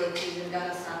similar to the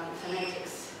Nganasan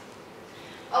phonetics.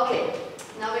 Okay,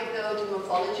 now we go to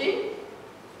morphology.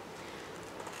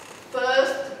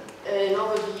 First, an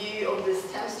overview of the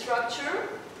stem structure.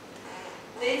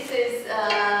 This is,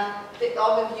 the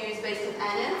overview is based on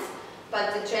Enets,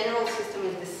 but the general system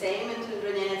is the same in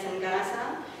Tundra Nenets and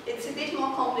Nganasan. It's a bit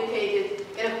more complicated.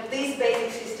 This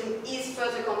basic system is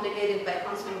further complicated by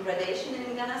consonant gradation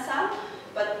in Nganasan,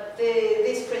 but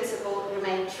this principle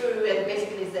remained true, and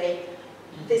basically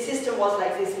the system was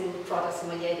like this in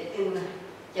Proto-Samoyedic, in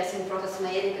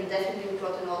Proto-Samoyedic and definitely in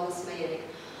Proto-Northern Samoyedic.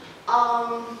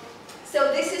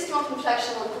 So this system of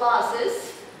inflectional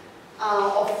classes,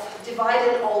 of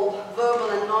dividing all verbal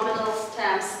and nominal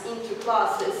stems into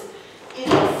classes, is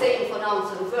the same for nouns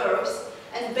and verbs.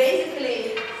 And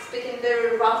basically, speaking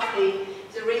very roughly,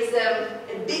 there is a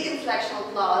big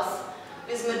inflectional class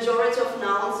with majority of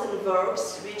nouns and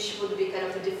verbs, which would be kind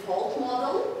of the default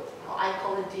model. I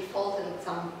call it default, and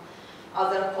some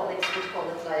other colleagues would call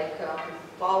it like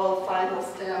vowel final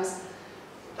stems.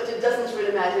 But it doesn't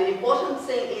really matter. The important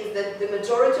thing is that the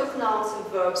majority of nouns and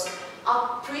verbs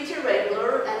are pretty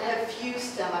regular and have few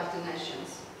stem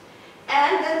alternations.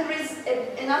 And then there is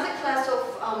another class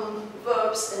of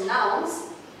verbs and nouns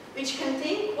which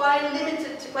contain quite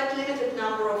limited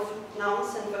number of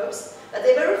nouns and verbs, but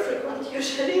they're very frequent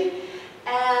usually,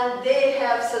 and they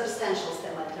have substantial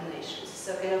stem alternations.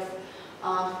 So kind of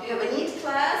you have a neat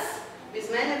class with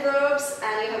many verbs,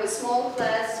 and you have a small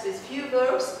class with few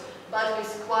verbs, but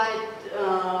with quite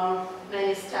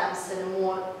many stems and a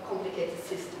more complicated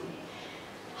system.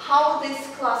 How these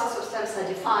classes of stems are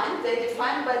defined? They're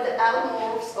defined by the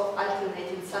allomorphs of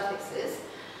alternating suffixes.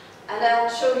 And I'll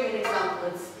show you an example.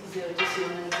 It's easier to see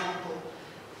an example.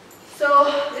 So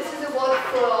this is a word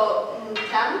for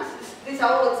tent. These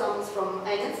are all examples from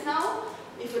Enets now.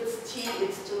 If it's T,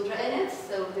 it's Tundra Nenets.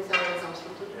 So these are all examples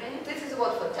from Tundra Nenets. This is a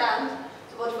word for tent,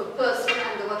 the word for person,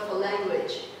 and the word for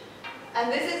language. And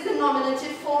this is the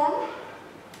nominative form.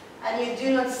 And you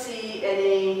do not see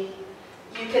any,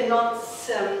 you cannot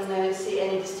see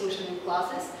any distinction in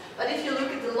classes. But if you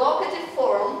look at the locative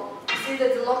form, you see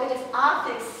that the locative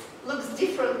affix looks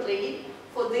differently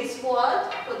for this word,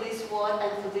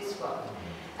 and for this word.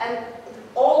 And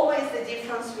always the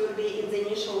difference will be in the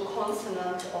initial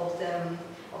consonant of the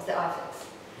affix.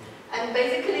 And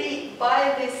basically,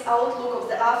 by this outlook of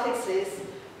the affixes,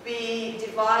 we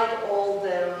divide all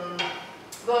the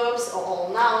verbs or all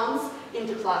nouns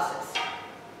into classes.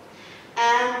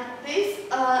 And these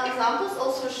examples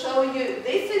also show you,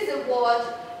 this is a a word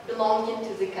belonging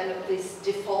to the kind of this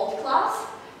default class,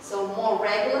 so more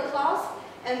regular class,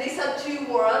 and these are two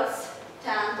words,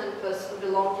 tent and person,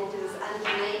 belonging to these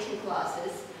alternating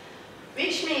classes,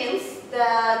 which means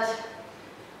that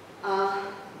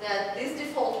that this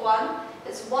default one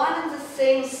is one and the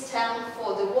same stem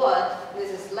for the word.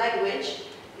 This is language.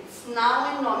 It's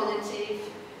noun and nominative.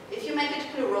 If you make it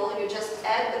plural, you just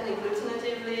add and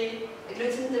agglutinatively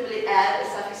add a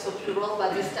suffix for plural,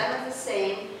 but the stem is the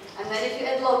same. And then if you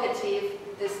add locative,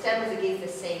 the stem is again the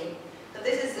same. So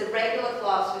this is the regular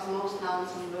class with most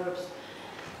nouns and verbs.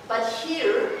 But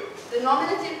here, the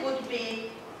nominative would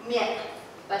be me.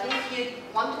 But if you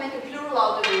want to make a plural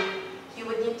out of it, you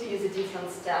would need to use a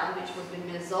different stem, which would be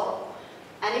meso.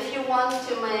 And if you want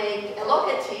to make a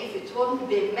locative, it won't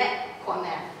be me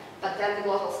kone, but then the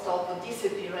glottal stop will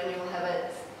disappear and you'll have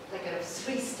like kind of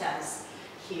three stems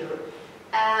here.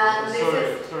 And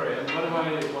sorry, and what if I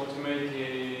want to make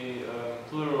a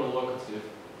plural locative?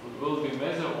 Will it be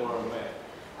meso or me?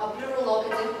 A plural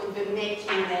locative would be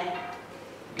making me.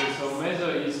 Okay, so meso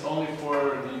is only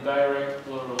for the direct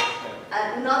plural stem.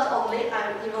 And not only,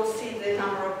 you will see the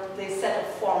number of the set of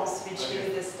forms which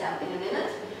use this stem in a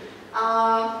minute.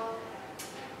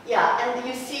 Yeah, and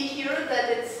you see here that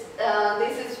it's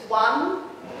this is one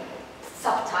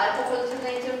subtype of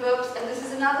alternating verbs, and this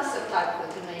is another subtype of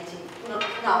alternating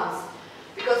nouns.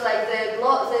 Because like the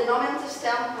nominative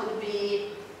stem would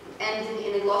be ending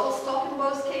in a glottal stop in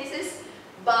both cases,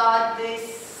 but this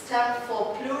stem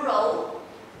for plural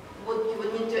you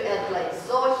would need to add like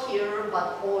zo here,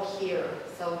 but o here.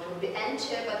 So it would be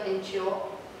enche, but encho.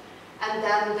 And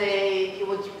then you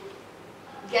would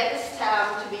get a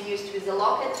stem to be used with the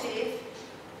locative,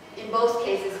 in both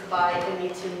cases by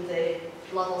omitting the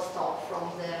glottal stop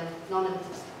from the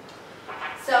nominative stem.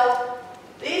 So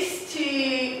these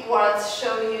two words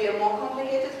show you a more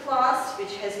complicated class,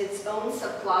 which has its own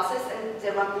subclasses, and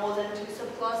there are more than two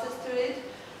subclasses to it.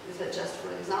 These are just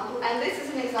for example. And this is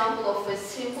an example of a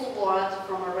simple word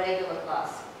from a regular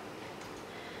class.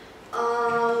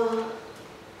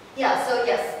 Yeah, so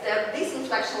yes, these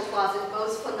inflectional classes,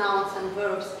 both for nouns and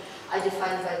verbs, are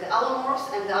defined by the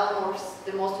allomorphs, and the allomorphs,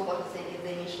 the most important thing is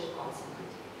the initial consonant.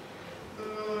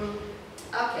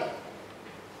 Okay.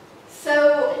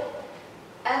 So,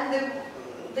 and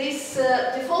this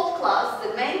default class,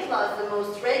 the main class, the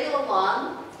most regular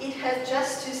one, it has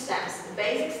just two stems, the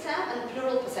basic stem and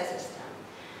plural possessive stem.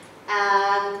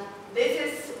 And this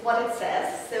is what it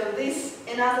says. So this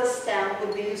another stem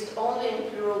would be used only in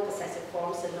plural possessive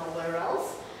forms and nowhere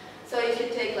else. So if you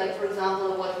take, like, for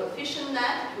example, a word for fishing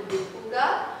net, it would be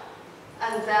puga,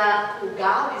 and then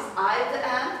uga with I at the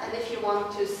end. And if you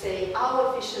want to say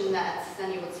our fishing nets,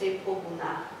 then you would say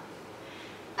poguna.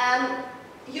 And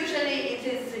usually it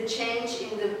is a change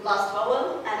in the last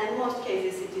vowel, and in most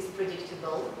cases it is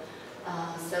predictable.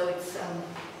 So it's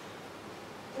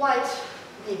quite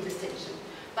neat distinction.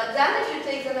 But then if you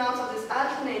take the nouns of these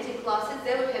alternating classes,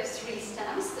 they would have three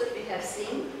stems that we have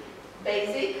seen.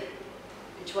 Basic,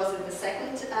 which was in the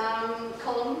second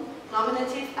column,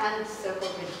 nominative, and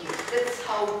circled with here. That's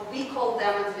how we call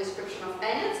them in the description of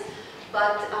Enets.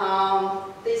 But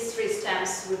these three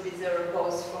stems would be there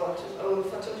both for Tundra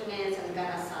Nenets and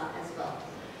Nganasan as well.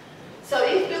 So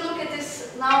if we look at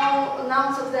this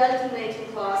nouns of the alternating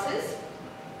classes,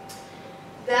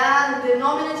 then the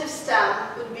nominative stem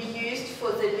would be used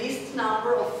for the least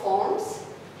number of forms,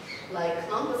 like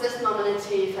non-possessed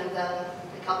nominative and then a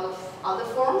couple of other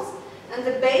forms. And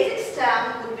the basic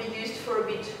stem would be used for a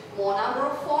bit more number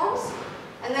of forms.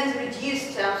 And then the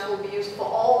reduced stems will be used for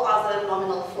all other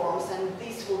nominal forms, and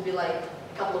these will be like a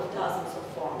couple of dozens of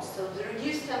forms. So the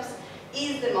reduced stems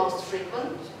is the most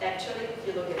frequent, actually, if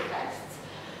you look at texts.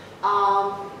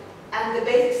 And the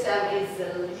basic stem is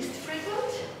the least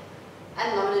frequent,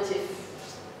 and nominative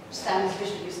stem is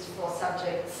usually used for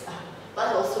subjects,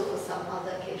 but also for some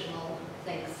other occasional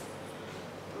things.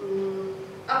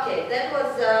 Okay, that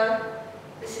was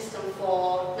the system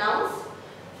for nouns.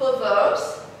 For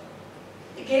verbs,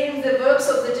 again, the verbs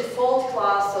of the default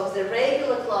class, of the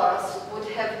regular class, would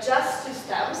have just two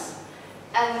stems.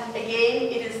 And again,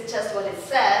 it is just what it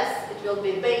says. It will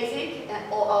be basic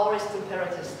or aorist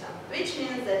imperative stem, which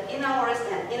means that in aorist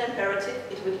and in imperative,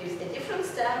 it would use a different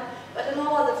stem, but in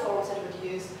all other forms, it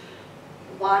would use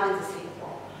one and the same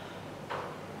form.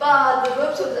 But the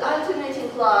verbs of the alternating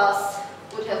class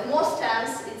would have more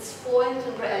stems. It's 4 in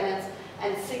Tundra Nenets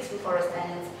and 6 in forest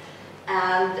Enets,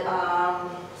 and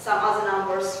some other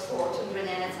numbers for Tundra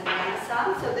Nenets and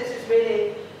Nganasan. So this is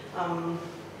really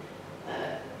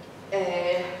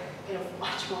a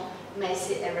much more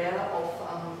messy area of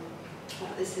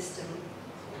the system.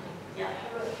 Yeah. I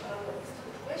have a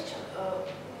question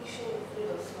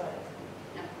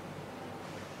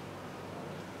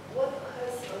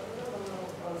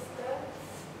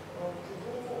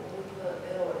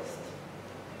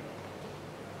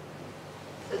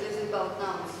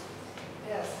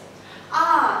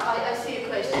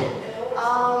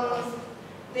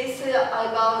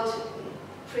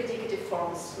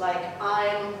like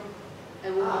I'm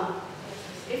a woman.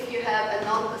 If you have a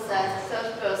non-possessed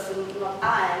third person, not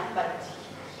I am, but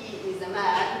he is a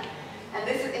man, and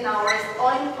this is in aorist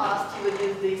or in past, you would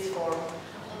use this form.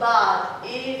 But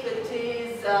if it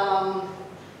is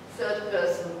third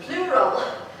person plural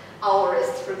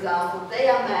aorist, for example, they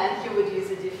are men, you would use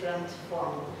a different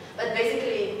form. But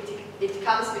basically, it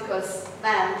comes because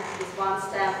man is one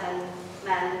stem and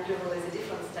man plural is a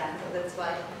different stem. So that's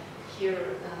why here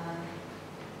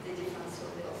the difference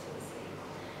will be also the same.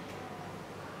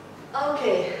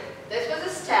 Okay, that was the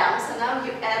stems, and now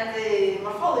you add the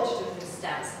morphology to the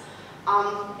stems.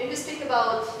 If you speak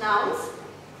about nouns,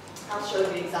 I'll show you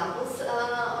examples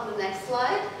on the next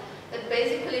slide. But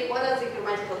basically, what are the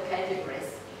grammatical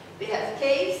categories? We have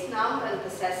case, noun, and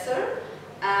possessor.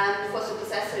 And for the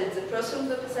possessor, it's the person of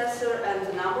the possessor and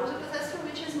the number of the possessor,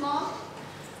 which is marked.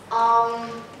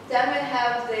 Then we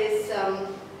have these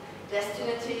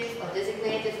destinative or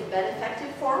designative or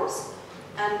benefactive forms.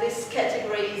 And this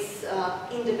category is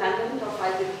independent of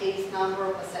either case, number,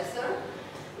 or possessor.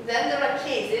 Then there are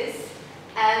cases,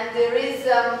 and there is,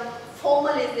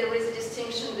 formally, there is a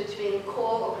distinction between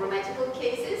core or grammatical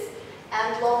cases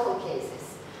and local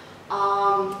cases.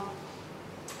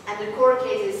 And the core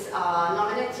cases are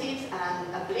nominative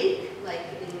and oblique, like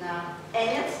in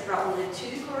Enets, there are only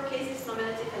 2 core cases,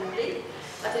 nominative and oblique.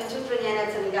 But in Tundra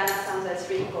Nenets and Nganasan, there are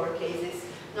 3 core cases,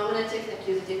 nominative,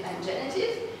 accusative, and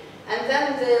genitive. And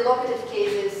then the locative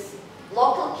cases,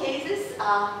 local cases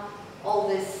are all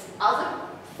these other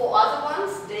 4 other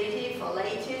ones, dative,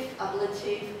 relative,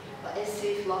 ablative,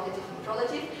 possessive, locative, and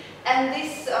prolative. And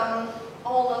this,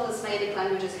 all of the Samoyedic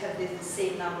languages have the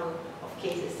same number of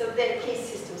cases. So their case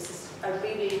systems are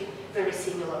really very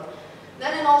similar.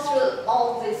 Then in also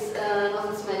all these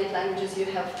Northern Samoyedic languages, you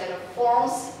have kind of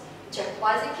forms which are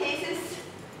quasi-cases,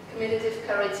 commutative,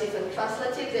 correlative, and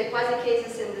translative. They're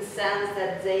quasi-cases in the sense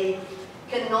that they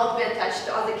cannot be attached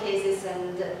to other cases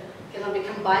and cannot be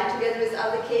combined together with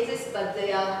other cases, but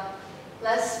they are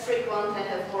less frequent and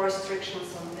have more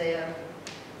restrictions on their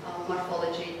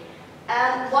morphology.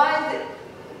 And why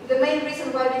the main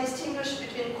reason why we distinguish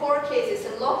between core cases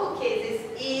and local cases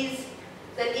is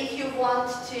that if you want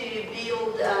to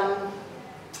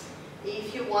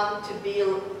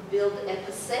build a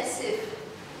possessive,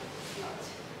 not a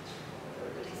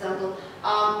very good example,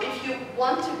 if you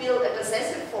want to build a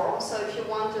possessive form, so if you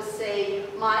want to say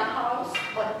my house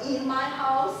or in my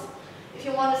house, if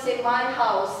you want to say my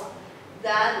house,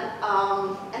 then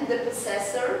and the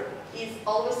possessor is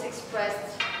always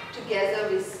expressed together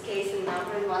with case and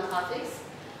number in one affix.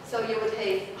 So you would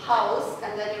have house,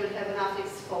 and then you would have an affix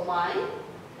for my.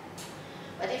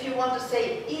 But if you want to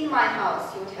say in my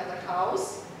house, you would have a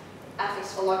house,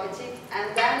 affix for locative,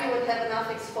 and then you would have an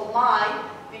affix for my,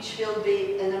 which will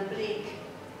be an oblique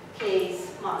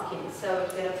case marking. So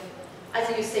kind of,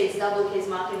 either you say it's double case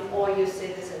marking, or you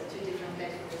say these are 2 different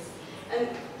categories. And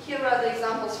here are the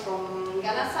examples from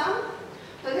Nganasan.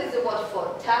 So this is the word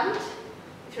for tent.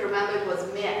 If you remember, it was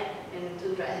me in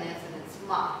Tundra Nenets, and it's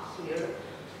ma here,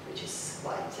 which is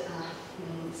quite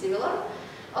similar.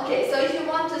 Okay, so if you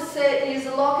want to say use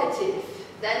a locative,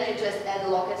 then you just add a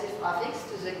locative affix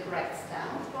to the correct stem,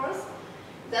 of course.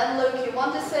 Then look, you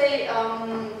want to say,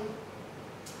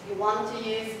 you want to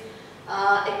use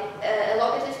a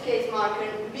locative case marker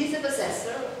with a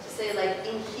possessor, to say like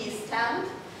in his tent.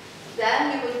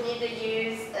 Then you would need to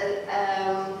use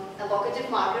a locative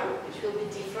marker, which will be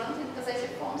different in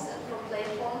possessive forms and from plain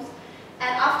forms. And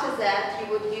after that,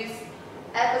 you would use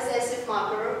a possessive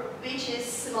marker, which is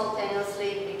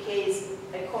simultaneously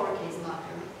a core case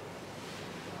marker.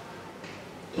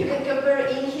 You can compare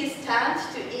in his tent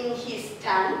to in his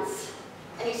tents.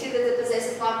 And you see that the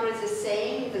possessive marker is the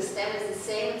same, the stem is the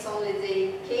same, it's only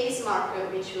the case marker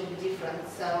which will be different.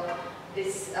 So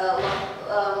this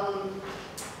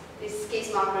these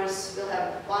case markers will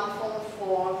have one form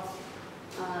for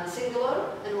singular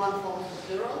and one form for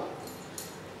plural.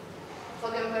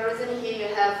 For comparison, here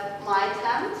you have my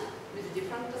tent with a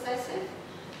different possessive.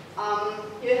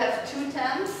 You have 2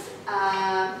 tents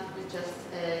with just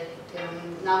a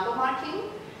number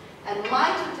marking. And my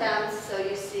 2 tents, so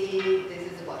you see this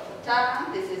is a word for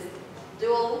tent, this is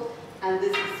dual, and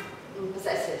this is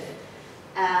possessive.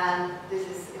 And this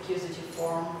is accusative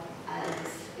form, and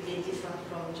it's again different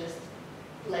from just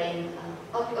plain,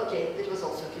 okay, it was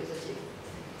also accusative.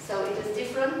 So it is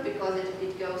different because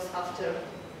it goes after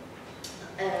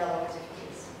a locative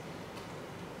case.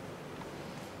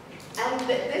 And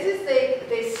this is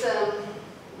this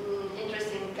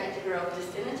interesting category of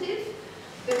destinative.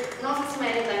 The Northern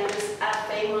Samoyedic languages are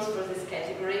famous for this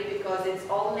category because it's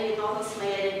only Northern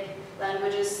Samoyedic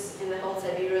languages in the whole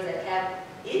Siberia that have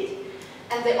it.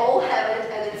 and they all have it,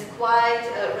 and it's quite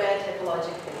rare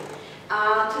typologically.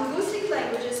 Tungusic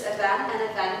languages, Evan and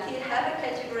Evenki, have a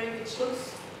category which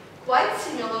looks quite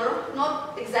similar,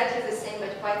 not exactly the same,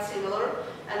 but quite similar,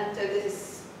 and this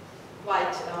is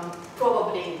quite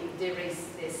probably there is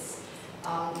this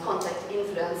contact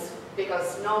influence,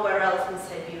 because nowhere else in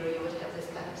Siberia you would have this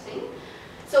kind of thing.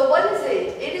 So what is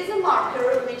it? It is a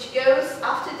marker which goes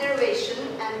after derivation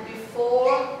and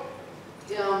before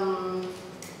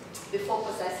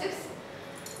possessives,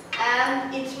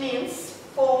 and it means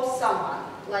for someone.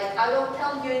 Like, I will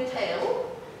tell you a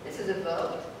tale. This is a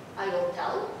verb. I will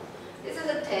tell. This is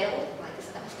a tale. Like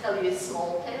I will tell you a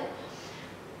small tale.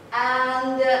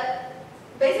 And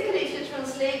basically, if you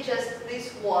translate just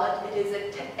this word, it is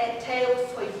a tale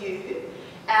for you.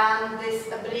 And this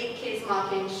oblique case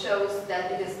marking shows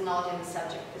that it is not in the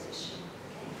subject position.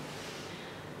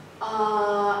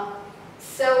 Okay.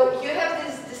 So you have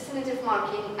this distintive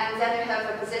marking, and then you have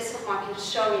a possessive marking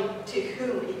showing to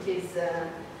whom it is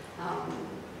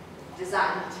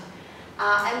designed.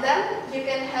 And then you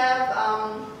can have,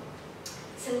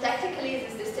 syntactically,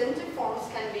 these distinctive forms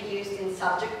can be used in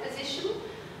subject position.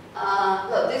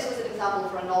 Well, this was an example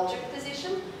for an object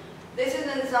position. This is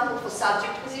an example for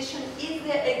subject position. Is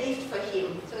there a gift for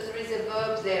him? So there is a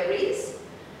verb, there is.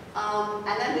 And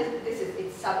then this is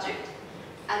its subject.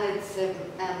 And it's a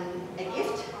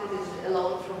gift. This is a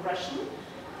loan from Russian.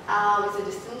 With a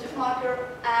distinctive marker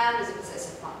and with a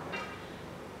possessive marker.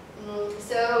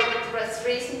 So there are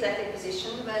three syntactic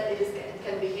positions, but it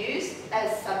can be used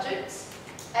as subjects,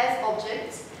 as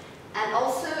objects, and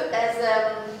also as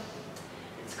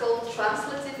it's called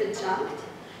translative adjunct.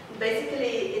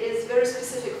 Basically, it is a very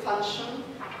specific function,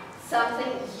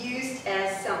 something used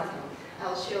as something.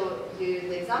 I'll show you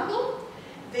the example.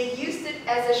 They used it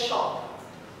as a shop.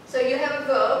 So you have a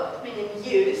verb, meaning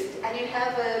used, and you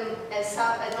have an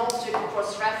object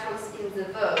cross-reference in the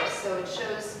verb. So it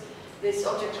shows, this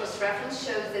object cross-reference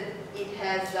shows that it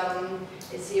has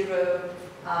a zero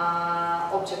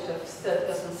object of third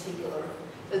person singular.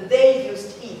 But they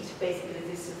used eat, basically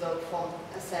this verb form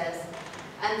says.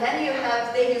 And then you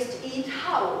have, they used to eat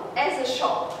how? As a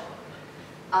shop.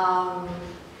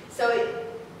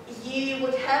 You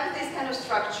would have this kind of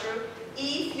structure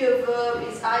if your verb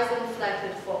is either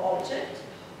inflected for object,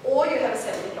 or you have a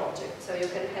separate object. So you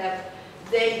can have,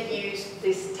 they used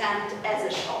this tent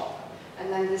as a shop.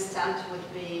 And then this tent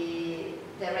would be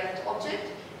direct object,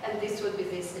 and this would be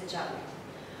this adjunct.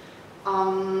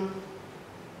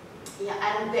 Yeah,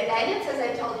 and the Enets, as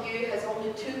I told you, has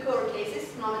only two core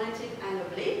cases, nominative and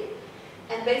oblique.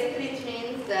 And basically it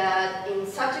means that in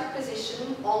subject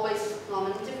position, always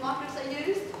nominative markers are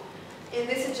used. In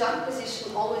this adjunct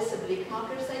position, always oblique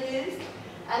markers are used.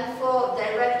 And for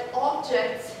direct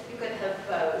objects, you can have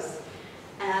both.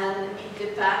 And it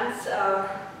depends,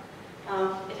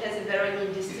 it has a very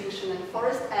neat distinction in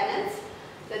forest Enets,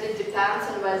 that it depends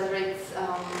on whether it's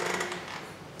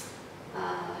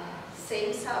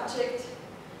same subject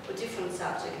or different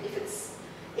subject.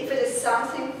 If it is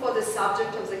something for the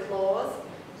subject of the clause,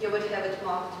 you would have it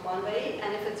marked one way,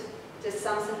 and if it is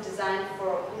something designed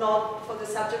for not for the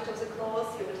subject of the clause,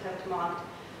 you would have it marked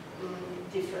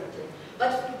differently.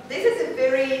 But this is a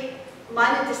very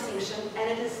minor distinction, and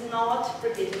it is not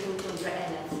repeated in Tundra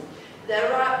Nenets.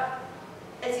 There are,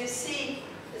 as you see,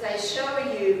 as I show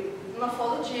you,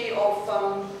 morphology of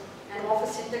and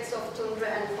morphosyntax of Tundra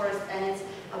and forest Enets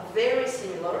are very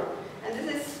similar, and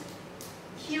this is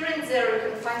here and there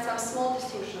you can find some small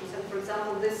distinctions. And for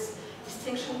example, this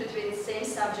distinction between same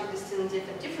subject distinctive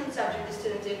and different subject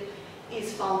distinctive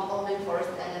is found only in forest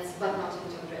Enets, but not in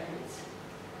Tundra Nenets.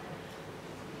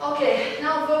 Okay,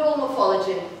 now verbal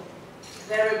morphology,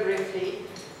 very briefly.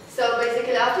 So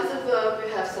basically, after the verb,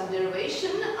 you have some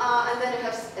derivation, and then you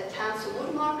have a tense or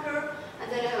mood marker, and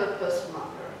then you have a person marker.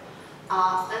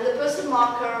 And the person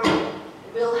marker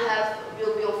will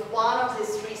be of one of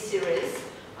these three series,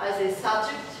 either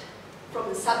subject, from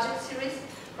the subject series,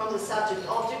 from the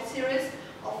subject-object series,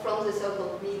 or from the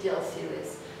so-called medial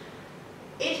series.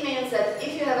 It means that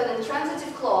if you have an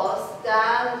intransitive clause,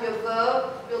 then your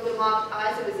verb will be marked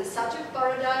either with the subject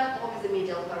paradigm or with the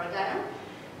medial paradigm.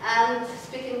 And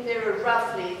speaking very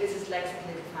roughly, this is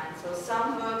lexically defined. So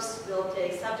some verbs will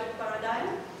take subject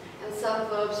paradigm, and some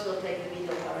verbs will take the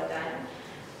medial paradigm.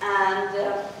 And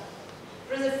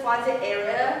there is a fuzzy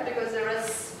area because there are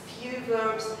few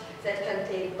verbs that can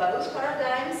take both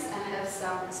paradigms and have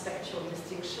some spectral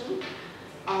distinction.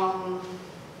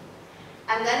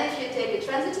 And then if you take a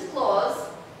transitive clause,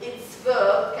 its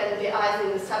verb can be either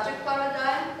in the subject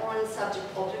paradigm or in the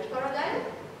subject-object paradigm.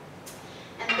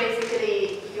 And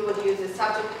basically, you would use the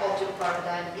subject-object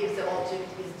paradigm if the object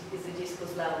is a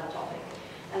discourse level topic.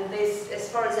 And this, as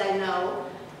far as I know,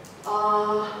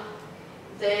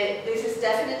 this is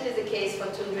definitely the case for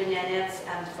Tundra Nenets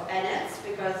and for Enets,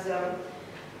 because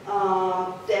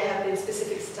there have been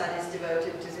specific studies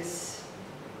devoted to this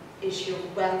issue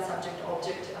of when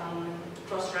subject-object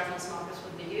cross-reference markers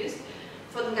would be used.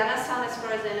 For Nganasan, as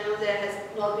far as I know, there has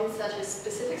not been such a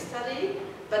specific study,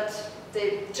 but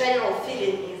the general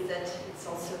feeling is that it's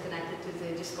also connected to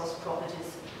the discourse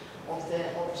properties of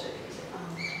the object.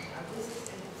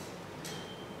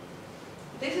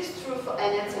 This is true for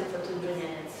Enets and for Tundra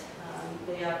Nenets.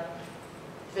 They are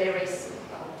very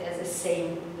simple. They're the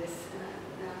same in this.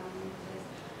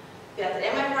 Yeah,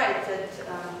 am I right that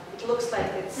it looks like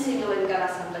it's similar in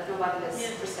Nganasan, but nobody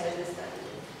has precisely studied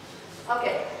it?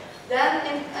 Okay. Then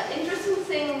an interesting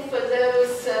thing for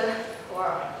those who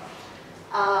are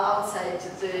outside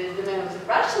the domain of the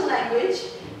Russian language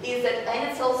is that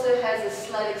Enets also has a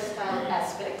Slavic style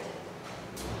aspect.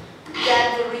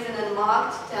 Then there is an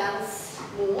unmarked tense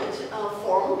mood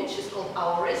form, which is called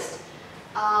aorist,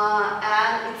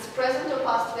 and its present or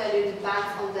past value depends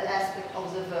on the aspect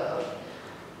of the verb.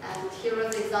 And here are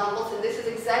the examples, and this is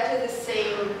exactly the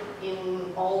same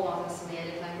in all Northern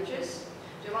Samoyedic languages.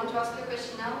 Do you want to ask a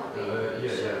question now?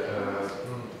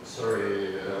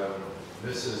 Sorry,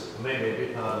 this is maybe a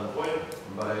bit not on point,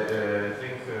 but I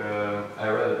think I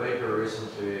read a paper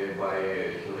recently by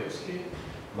Linguistics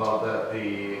about that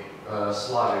the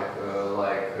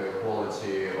Slavic-like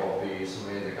quality of the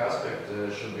Samoyedic aspect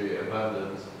should be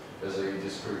abandoned as a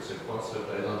descriptive concept.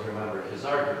 I don't remember his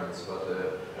arguments,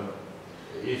 but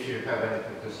if you have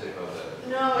anything to say about that.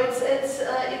 No,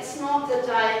 it's not that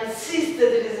I insist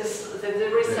that that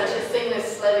there is such a thing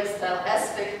as Slavic style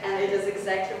aspect, and it is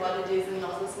exactly what it is in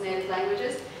Northern Samoyedic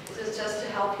languages. It is just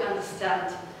to help you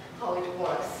understand how it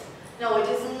works. No, it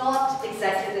is not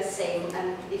exactly the same,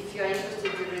 and if you are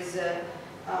interested, there is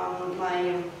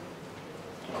my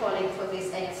colleague for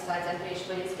this Enets slides, Andrzej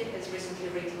Szwedzki, has recently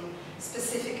written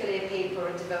specifically a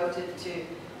paper devoted to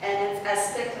Enets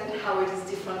aspect and how it is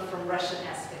different from Russian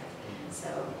aspect. So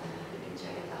you can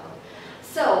check it out.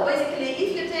 So basically,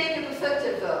 if you take a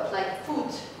perfective verb like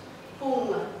put,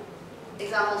 whom,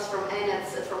 examples from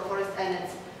Enets, from forest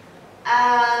Enets,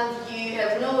 and you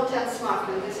have no tense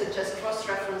marker, these are just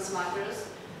cross-reference markers,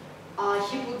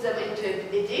 you put them into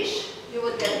a dish, you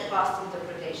would get past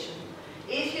interpretation.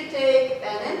 If you take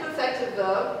an imperfective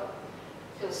verb,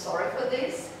 feel sorry for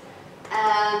this,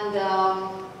 and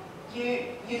you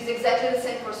use exactly the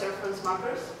same cross-reference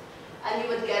markers, and you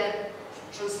would get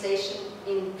a translation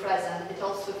in present. It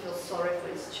also feels sorry for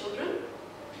its children.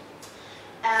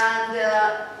 And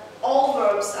all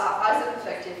verbs are either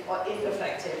perfective or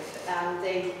imperfective, and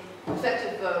the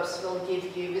perfective verbs will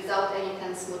give you, without any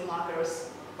tense mood markers,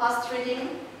 past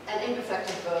reading, and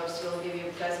imperfective verbs will give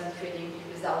you present reading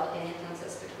without any tense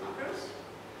aspect markers.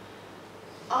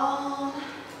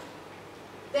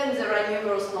 Then there are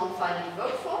numerous non-finite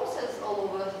verb forms, as all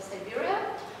over Siberia.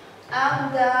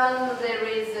 And then there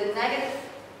is a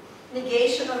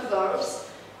negation of verbs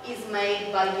is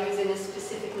made by using a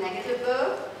specific negative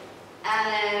verb and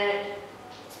a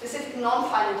specific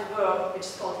non-finite verb, which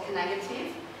is called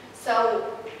negative.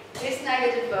 So this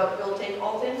negative verb will take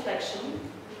all the inflection,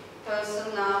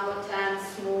 person, number,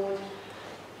 tense, mood,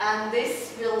 and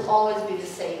this will always be the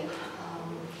same,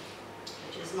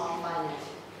 which is non-finite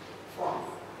form.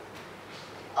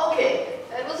 Okay,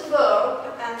 that was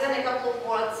verb, and then a couple of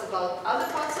words about other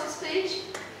parts of speech.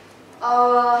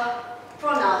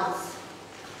 Pronouns.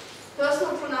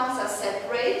 Personal pronouns are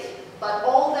separate, but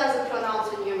all the other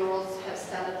pronouns and numerals have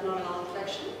standard nominal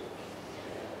inflection.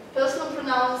 Personal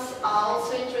pronouns are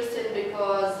also interesting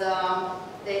because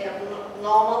they have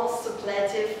normal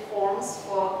suppletive forms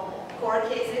for core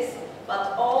cases,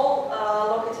 but all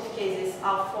locative cases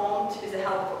are formed with the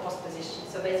help of a postposition.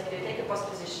 So basically, you take a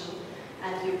postposition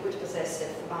and you put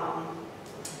possessive,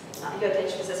 you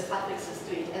attach possessive affixes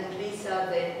to it, and these are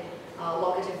the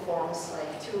locative forms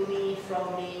like to me,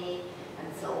 from me,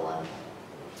 and so on.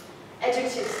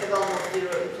 Adjectives have almost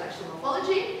zero inflection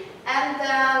morphology, and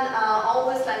then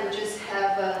all these languages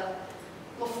have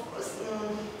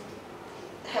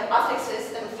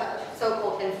affixes,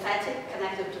 so-called emphatic,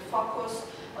 connected to focus,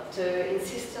 or to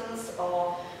insistence,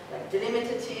 or like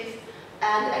delimitative,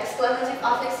 and exclamative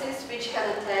affixes, which can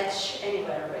attach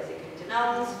anywhere, basically, to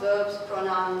nouns, verbs,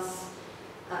 pronouns,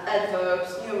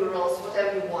 adverbs, numerals,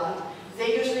 whatever you want.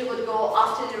 They usually would go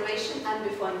after duration and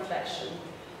before inflection.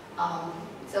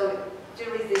 So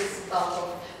there is this part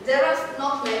of, there are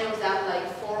not many of them, like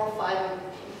 4 or 5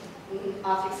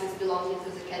 affixes belonging to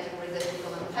the category that we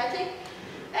call emphatic.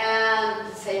 and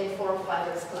the same 4 or 5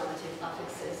 exclamative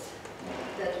affixes.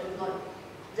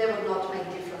 They would not make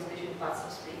difference between parts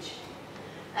of speech.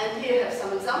 And here you have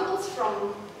some examples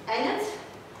from Enets.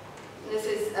 This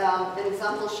is an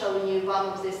example showing you one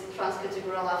of these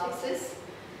transcategorial affixes,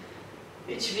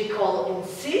 which we call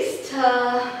insist,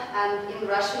 and in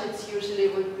Russian it's usually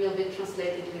will be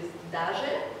translated with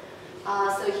даже.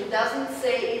 So he doesn't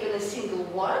say even a single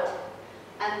word,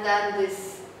 and then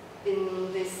this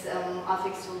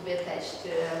affix will be attached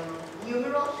to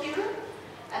numeral here.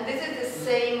 And this is the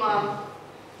same,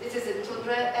 this is a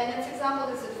Tundra Nenets example,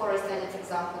 this is a Forest Nenets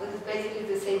example. This is basically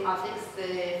the same affix,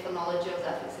 the phonology of the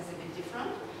affix is a bit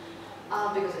different,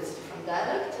 because it's a different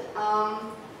dialect.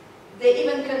 They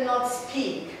even cannot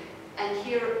speak, and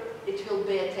here it will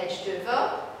be attached to a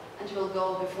verb, and it will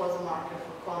go before the marker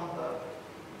for converb.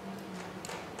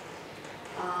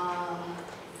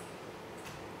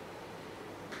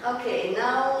 Okay,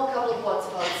 now a couple of words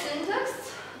about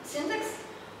syntax.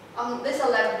 These are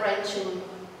left-branching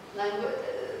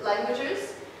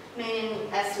languages, meaning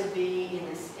S would be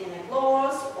in a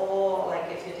clause, or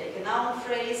like if you take a noun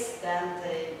phrase, then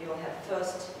you'll have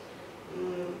first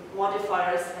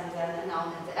modifiers and then a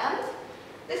noun at the end.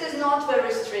 This is not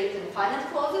very strict in finite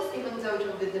clauses, even though it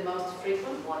will be the most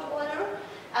frequent word order,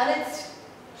 and it's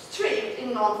strict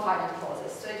in non-finite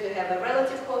clauses. So if you have a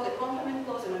relative clause, a complement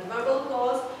clause, and a verbal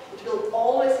clause, it will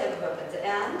always have a verb at the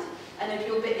end, and it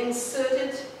will be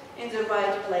inserted in the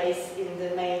right place in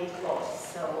the main clause.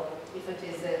 So if it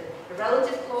is a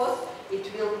relative clause, it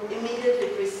will immediately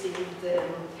precede the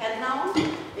head noun.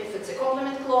 If it's a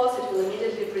complement clause, it will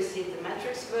immediately precede the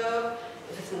matrix verb.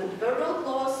 If it's an adverbial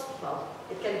clause, well,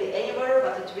 it can be anywhere,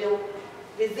 but it will,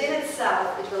 within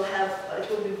itself, it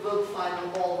will be verb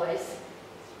final always.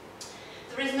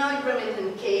 There is no agreement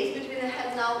in case between a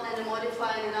head noun and a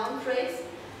modifying a noun phrase,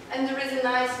 and there is a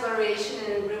nice variation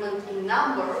in agreement in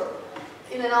number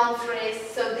in a noun phrase.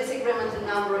 So this agreement in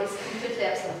number is completely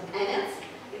absent in Enets.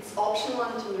 It's optional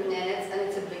in Tundra Nenets, and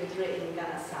it's obligatory in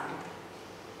Nganasan.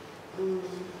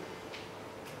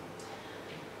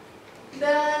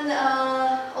 Then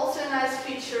also a nice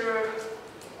feature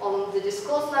on the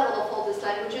discourse level of all these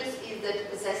languages is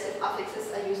that possessive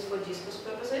affixes are used for discourse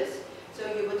purposes. So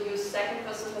you would use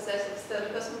second-person possessive,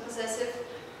 third-person possessive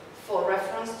for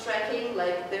reference tracking,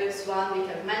 like those one we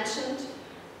have mentioned.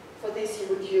 For this you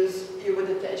would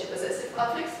attach a possessive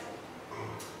affix,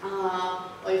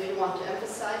 or if you want to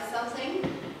emphasize something.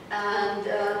 And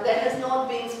there has not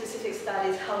been specific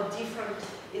studies how different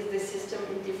is the system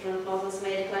in different Northern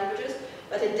Samoyedic languages,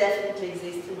 but it definitely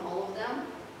exists in all of them.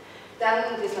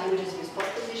 Then these languages use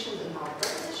postpositions and noun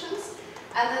prepositions.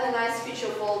 And then a nice feature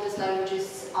of all these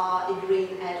languages are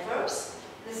agreeing adverbs.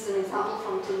 This is an example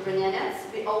from Tundra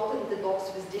Nenets. We opened the box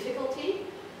with difficulty,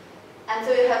 and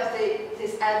so you have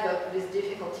this adverb with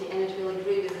difficulty, and it will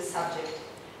agree with the subject.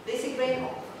 These agreeing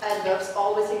adverbs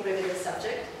always agree with the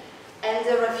subject, and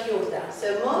there are a few of them.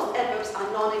 So most adverbs are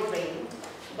non-agreeing,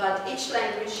 but each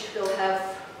language will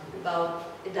have about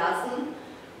a dozen,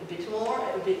 a bit more,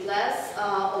 a bit less,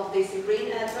 of these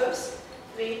agreeing adverbs,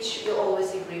 which will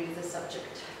always agree with the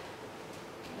subject.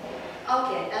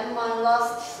 Okay, and my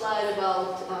last slide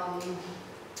about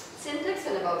syntax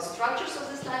and about structures of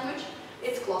this language,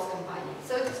 it's clause combining.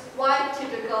 So it's quite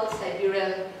typical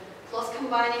Siberian clause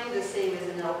combining, the same as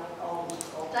in all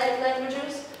type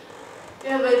languages. We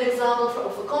have an example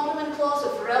of a complement clause,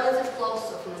 of a relative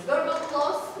clause, of an adverbial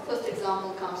clause. The first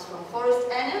example comes from Forest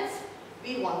Enets.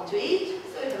 We want to eat,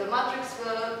 so you have a matrix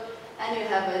verb, and you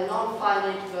have a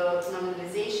non-finite verb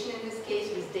nominalization in this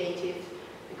case with dative,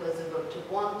 because the verb to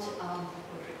want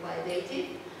would require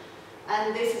dative.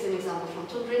 And this is an example from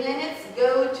Tundra Nenets.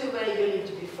 Go to where you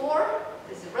lived before.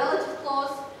 This is a relative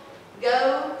clause.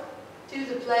 Go to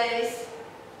the place,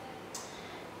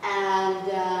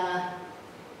 and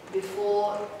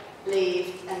before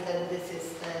lived, and then this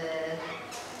is the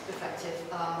effective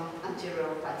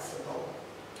anterior participle.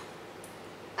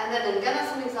 And then in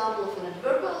Nganasan example of an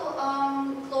adverbial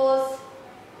clause,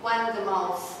 when the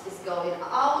mouse is going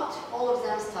out, all of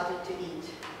them started to eat.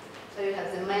 So you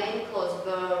have the main clause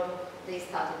verb, they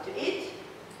started to eat,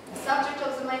 the subject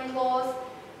of the main clause,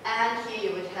 and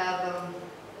here you would have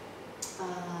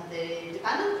the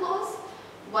dependent clause,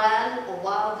 when or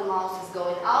while the mouse is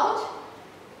going out,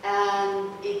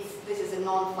 and this is a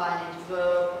non-finite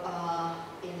verb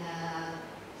in a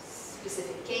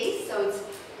specific case, so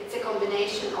it's a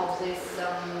combination of this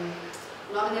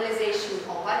nominalization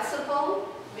of participle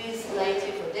with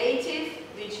lative or dative,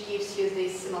 which gives you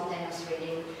this simultaneous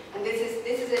reading. And this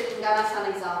is a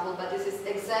Nganasan example, but this is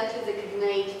exactly the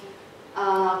cognate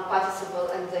participle,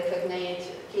 and the cognate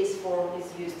case form is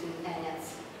used in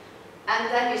Enets. And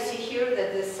then you see here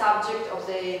that the subject of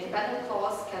the dependent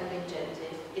clause can be in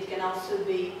genitive. It can also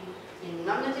be in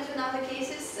nominative in other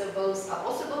cases, so both are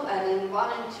possible, and in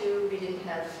 1 and 2 we didn't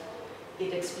have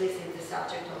it explicit, the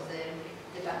subject of the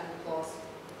dependent clause.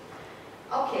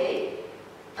 Okay,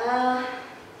 and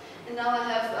now I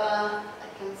have, I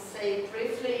can say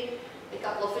briefly a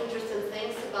couple of interesting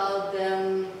things about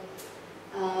the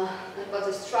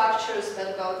structures, but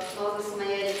about North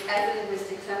Samoyedic as a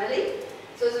linguistic family.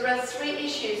 So there are 3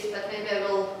 issues, but maybe I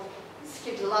will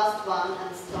skip the last one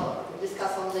and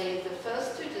discuss only the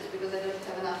first 2, just because I don't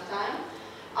have enough time.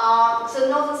 So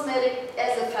North Samoyedic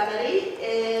as a family,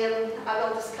 I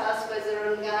will discuss whether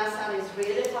Nganasan is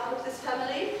really part of this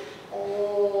family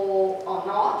or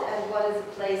not, and what is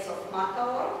the place of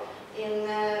Makawar in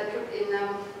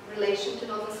relation to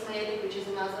North Samoyedic, which is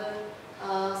another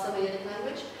Samoyedic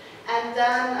language. And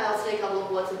then I'll say a couple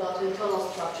of words about the internal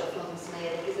structure of North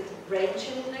Samoyedic. Is it a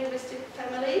branching linguistic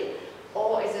family,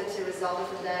 or is it a result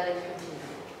of a dialect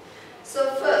continuum?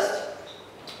 So first,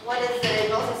 what is the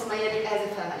North Samoyedic as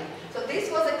a family? So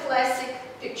this was a classic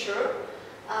picture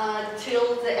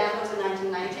till the end of the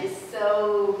 1990s. So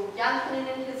Jan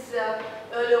Khanina in his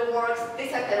earlier works,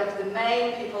 these are kind of the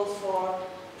main people for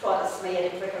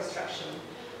Proto-Samoyedic reconstruction.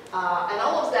 And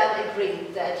all of them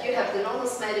agree that you have the northern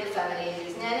Samoyedic family,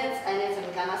 these Nenets, Enets, and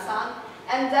Nganasan,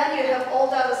 and then you have all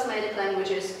the other Samoyedic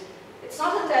languages. It's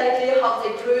not entirely clear how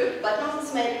they group, but Northern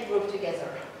Samoyedic group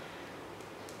together.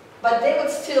 But they would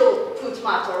still put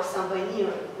Mator somewhere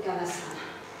near Nganasan.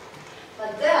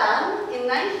 But then, in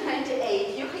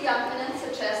 1998, Yurak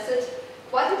suggested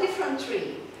quite a different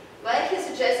tree, where he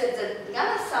suggested that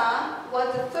Nganasan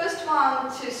was the first one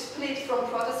to split from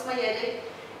Proto-Samoyedic,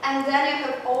 and then you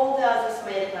have all the other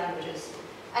Samoyedic languages.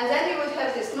 And then you would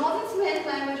have these Northern Samoyedic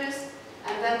languages,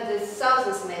 and then the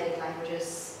Southern Samoyedic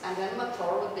languages, and then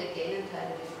Mator would be again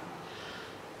entirely different.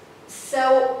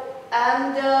 So,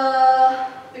 and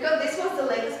because this was the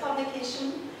latest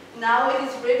publication, now it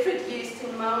is reproduced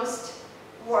in most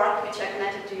work which are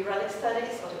connected to Uralic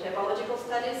studies or to typological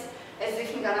studies, as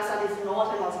if Nganasan is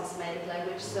not a Northern Samoyedic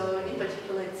language, so in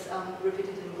particular it's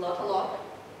repeated in Glottolog.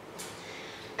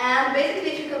 And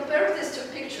basically, if you compare these 2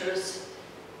 pictures,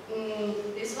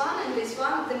 this one and this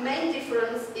one, the main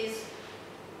difference is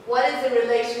what is the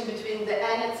relation between the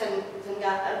Enets and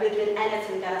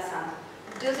Nganasan.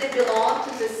 Do they belong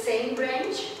to the same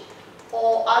branch,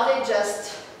 or are they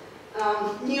just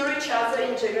near each other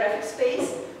in geographic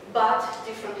space, but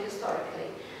different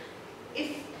historically?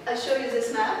 If I show you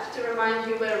this map to remind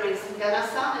you where is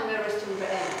Nganasan and where is Tundra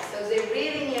Nenets. So they're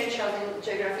really near each other in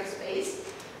geographic space.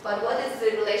 But what is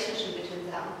the relationship between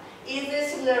them? Is there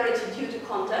similarity due to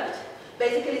contact?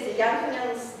 Basically, the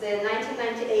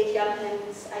 1998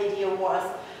 Khanina's idea was,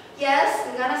 yes,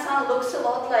 Nganasan looks a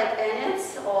lot like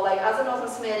Enets or like other Northern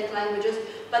Samoyedic languages,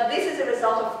 but this is a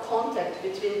result of contact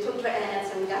between Tundra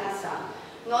Nenets and Nganasan,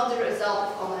 not the result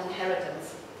of common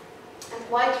inheritance. And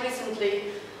quite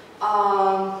recently,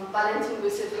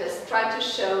 Tungusic has tried to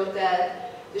show that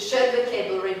the shared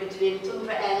vocabulary between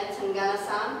Tundra Nenets and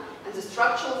Nganasan and the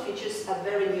structural features are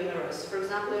very numerous. For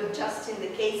example, just in the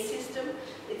case system,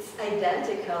 it's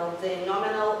identical. The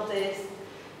nominal,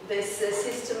 this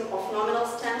system of nominal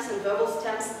stems and verbal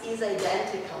stems is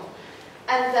identical.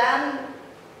 And then,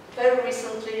 very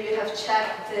recently, we have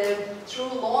checked the true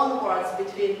loan words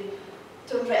between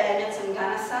Tundra Nenets and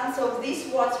Nganasan. So these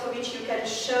words for which you can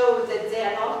show that they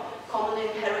are not commonly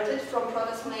inherited from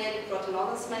Proto-Samoyedic,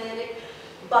 Proto-Northern Samoyedic,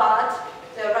 but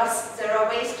there are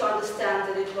ways to understand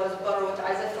that it was borrowed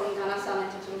either from Nganasan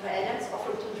into Tundra Nenets or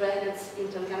from Tundra Nenets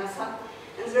into Nganasan.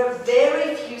 And there are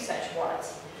very few such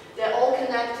words. They're all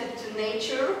connected to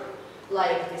nature,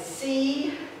 like the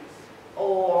sea,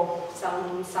 or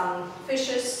some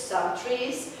fishes, some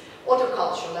trees, or to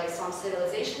culture, like some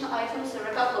civilization items. There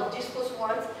are a couple of discourse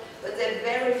words, but they're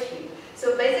very few.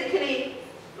 So basically,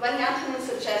 when Khanina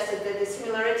suggested that the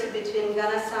similarity between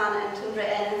Nganasan and Tundra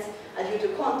Nenets are due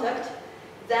to contact,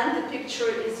 then the picture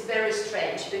is very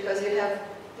strange, because you have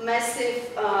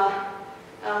massive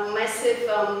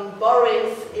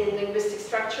borrowings in linguistic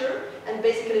structure and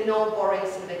basically no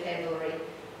borrowings in vocabulary,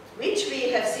 which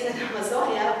we have seen in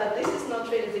Amazonia, but this is not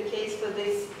really the case for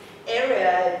this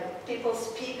area. People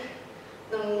speak,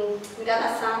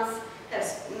 Nganasans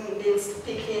have been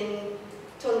speaking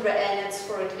Tundra Nenets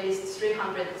for at least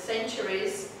 300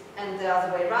 centuries, and the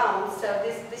other way around. So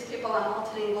these people are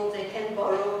not lingual, they can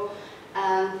borrow,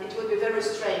 and it would be very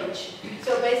strange.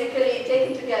 So basically,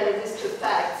 taking together these 2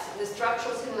 facts, the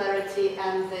structural similarity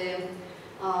and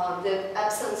the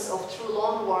absence of true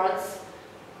loan words,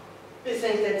 we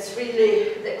think that's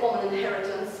really the common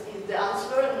inheritance is the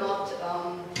answer, not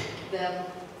the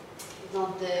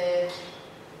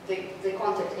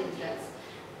contact influence.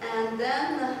 And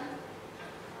then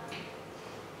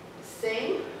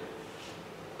same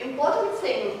important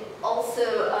thing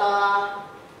also.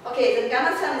 Okay, the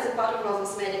Nganasan is a part of Northern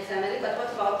Samoyedic family, but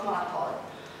what about Martor?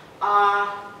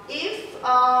 If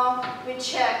we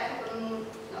check,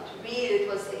 not we, it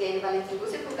was again Valentin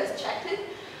Gusev who has checked it.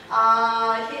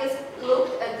 He has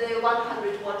looked at the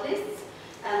 100 word lists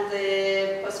and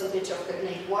the percentage of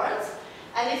cognate words.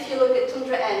 And if you look at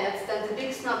Tundra Nenets, then the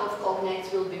biggest number of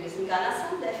cognates will be with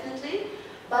Nganasan, definitely.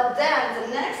 But then the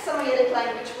next Samoyedic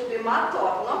language will be Martor,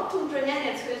 not Tundra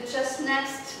Nenets, who is just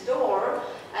next door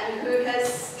and who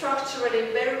has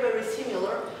structurally very, very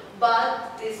similar.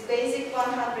 But this basic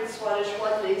 100 Swedish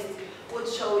word list would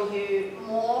show you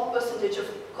more percentage of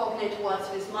cognate words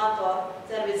with Martor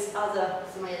than with other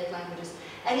Samoyedic languages.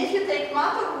 And if you take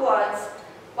Martor words,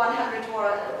 100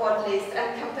 word list,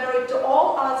 and compare it to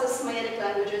all other Samoyedic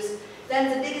languages,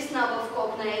 then the biggest number of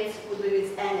cognates would be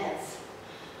with Enets.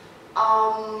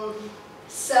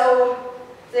 So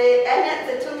the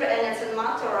Tundra Nenets and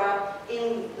Martor are,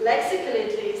 in lexically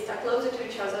at least, are closer to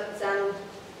each other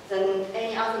than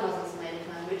any other Northern Samoyedic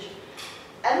language.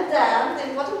 And then the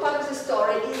important part of the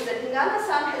story is that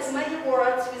Nganasan has many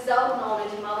words without known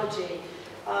etymology.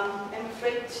 I'm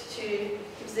afraid to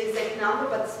give the exact number,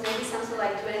 but it's maybe something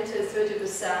like 20 to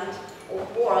 30%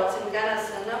 of words in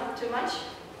Nganasan. No, too much?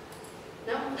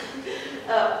 No?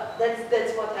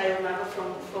 That's what I remember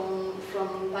from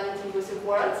Valentin Gusev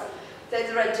words. That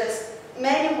there are just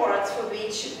many words for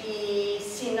which we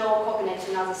see no cognates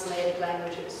in other Samoyedic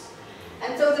languages.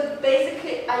 And so the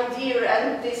basic idea,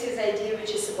 and this is the idea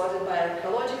which is supported by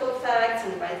archaeological facts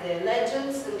and by the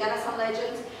legends, the Nganasan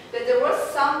legends, that there was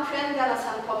some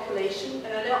pre-Nganasan population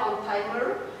earlier on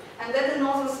Tajmyr, and then the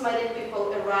northern Samoyedic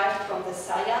people arrived from the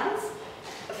Sayan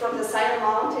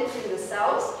Mountains in the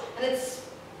south, and it's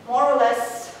more or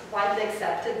less widely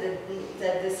accepted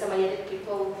that the Samoyedic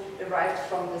people arrived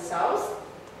from the south.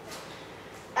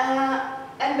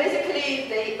 And basically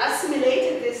they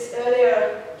assimilated this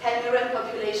earlier Tajmyrian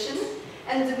population,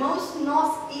 and the most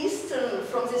northeastern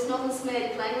from these northern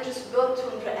Samoyedic languages were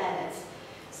Tundra Nenets.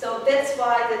 So that's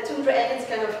why the Tundra Nenets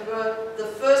kind of were the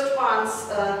first ones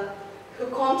who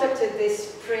contacted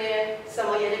this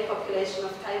pre-Samoyedic population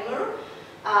of Tajmyr.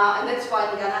 And that's why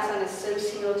Nganasan is so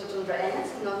similar to Tundra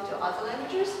Nenets and not to other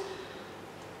languages.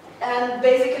 And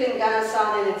basically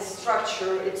Nganasan in its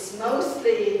structure, it's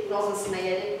mostly Northern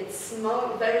Samoyedic, it's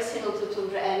very similar to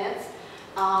Tundra Nenets.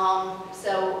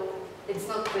 So it's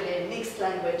not really a mixed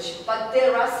language, but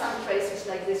there are some traces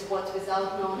like this words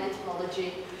without known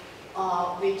etymology,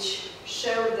 which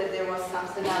show that there was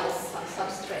something else, some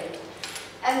substrate.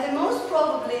 And the most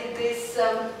probably this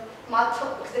the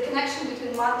connection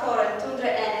between Martor and Tundra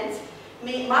Nenets.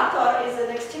 Martor is an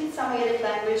extinct Samoyedic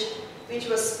language which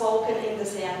was spoken in the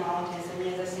Sayan Mountains and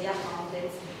near the Sayan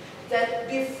Mountains. That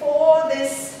before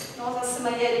this Northern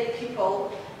Samoyedic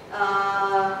people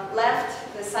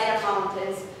left the Sayan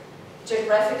Mountains,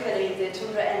 geographically the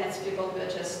Tundra Nenets people were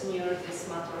just near these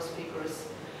Martor speakers.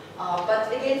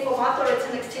 But again, for Martor it's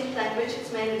an extinct language,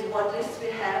 it's mainly the word lists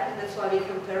we have, and that's why we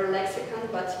compare a lexicon,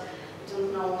 but we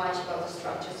don't know much about the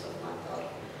structures of Martor.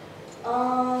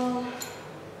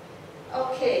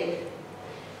 Okay.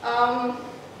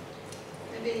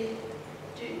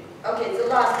 Okay, the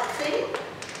last thing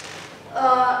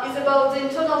is about the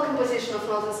internal composition of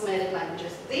Northern Samoyedic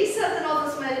languages. These are the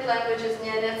Northern Samoyedic languages,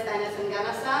 Nenets, Enets, and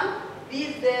Nganasan,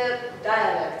 with their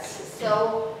dialects.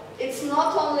 So it's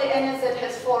not only Enets that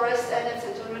has forest Enets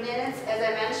and Tundra Nenets. As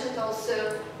I mentioned,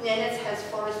 also Nenets has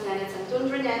forest Nenets and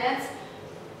Tundra Nenets.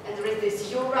 And there is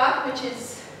this Yurak, which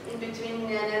is in between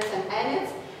Nenets and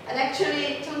Enets. And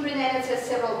actually, Tundra Nenets has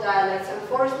several dialects, and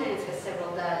forest Nenets has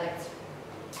several dialects.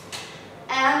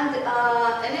 And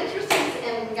an interesting,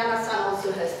 and Nganasan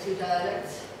also has two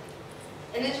dialects.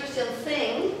 An interesting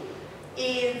thing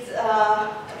is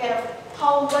kind of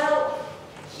how well,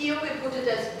 here we put it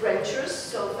as branches.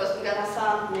 So first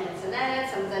Nganasan, Nenets and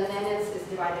Enets, and then Nenets is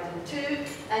divided in two,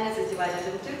 Enets is divided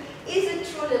in two. Is it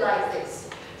truly like this?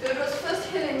 So it was first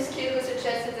Hilimsky who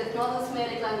suggested that Northern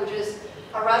Samoyedic languages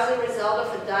are as a result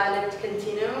of a dialect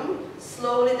continuum,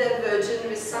 slowly diverging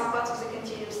with some parts of the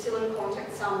continuum still in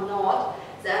contact, some not,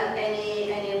 then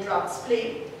any abrupt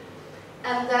split.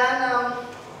 And then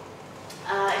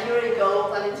a year ago,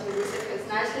 Valentin Gusev has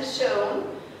nicely shown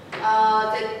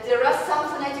that there are some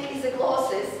phonetic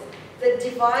isoglosses that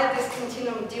divide this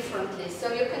continuum differently.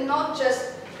 So you cannot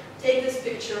just take this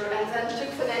picture and then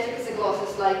took phonetic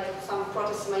isoglosses like some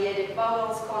Proto-Samoyedic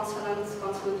vowels, consonants,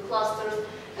 consonant clusters,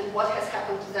 and what has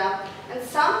happened to them. And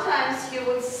sometimes you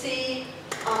would see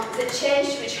the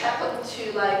change which happened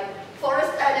to like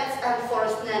forest Enets and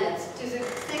forest Nenets, to the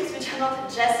things which are not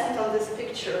adjacent on this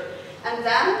picture. And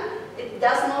then it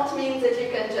does not mean that you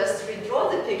can just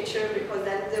redraw the picture, because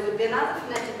then there would be another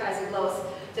phoneticizing loss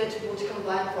that would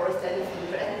combine forest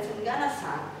Enets and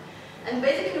Nganasan. And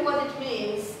basically what it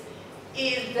means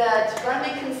is that when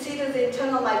we consider the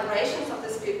internal migrations of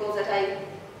these people that I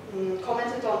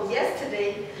commented on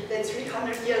yesterday, that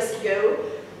 300 years ago,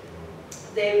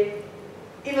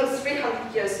 even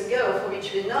 300 years ago, for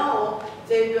which we know,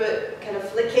 they were kind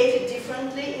of located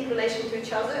differently in relation to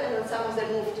each other, and then some of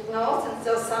them moved north, and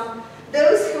so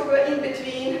those who were in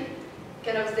between,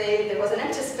 kind of there was an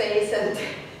empty space, and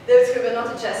those who were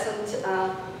not adjacent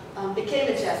became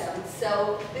adjacent.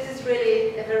 So this is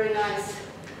really a very nice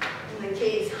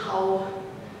case how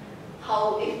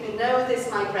if we know these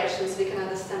migrations, we can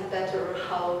understand better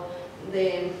how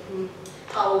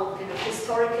kind of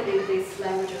historically these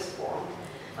languages formed.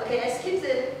 Okay, I skip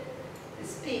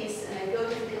this piece and I go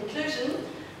to the conclusion,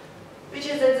 which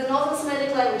is that the Northern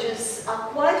Semitic languages are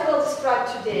quite well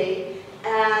described today,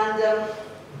 and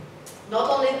not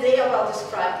only they are well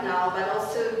described now, but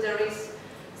also there is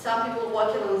some people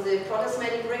working on the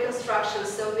Proto-Semitic reconstructions,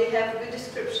 so we have good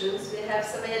descriptions, we have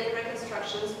Samoyedic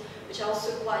reconstructions, which are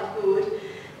also quite good.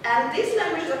 And these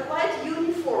languages are quite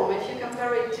uniform if you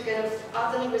compare it to kind of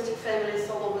other linguistic families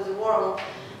all over the world.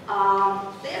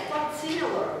 They are quite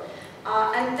similar.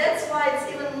 And that's why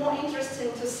it's even more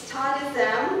interesting to study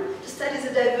them, to study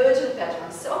the divergent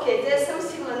patterns. So, okay, there's some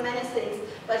similar in many things,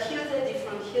 but here they're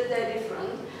different, here they're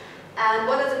different. And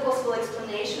what are the possible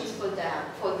explanations for them,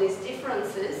 for these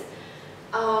differences?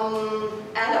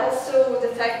 And also the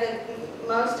fact that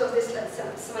most of these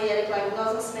Samoyedic languages,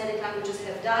 Northern Semitic languages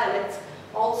have dialects,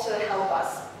 also help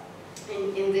us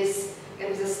in this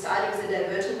kind of the study of the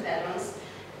divergent patterns.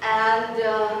 And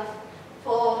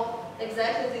for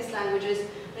exactly these languages,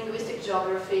 linguistic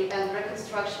geography and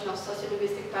reconstruction of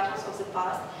sociolinguistic patterns of the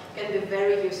past can be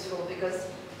very useful, because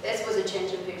this was a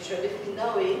changing picture. If we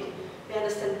know it, we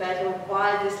understand better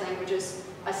why these languages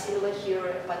are similar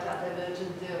here but are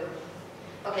divergent there.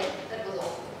 Okay, that was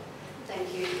all.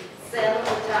 Thank you. Then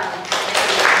we're done.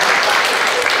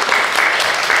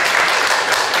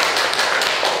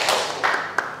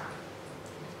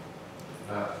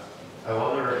 I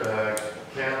wonder,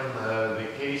 can the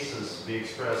cases be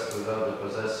expressed without the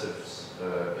possessives,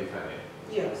 if any?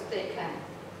 Yes, they can.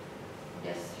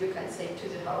 Yes, you can say to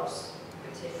the house.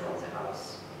 You can say from the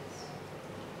house.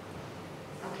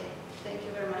 Okay, thank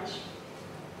you very much.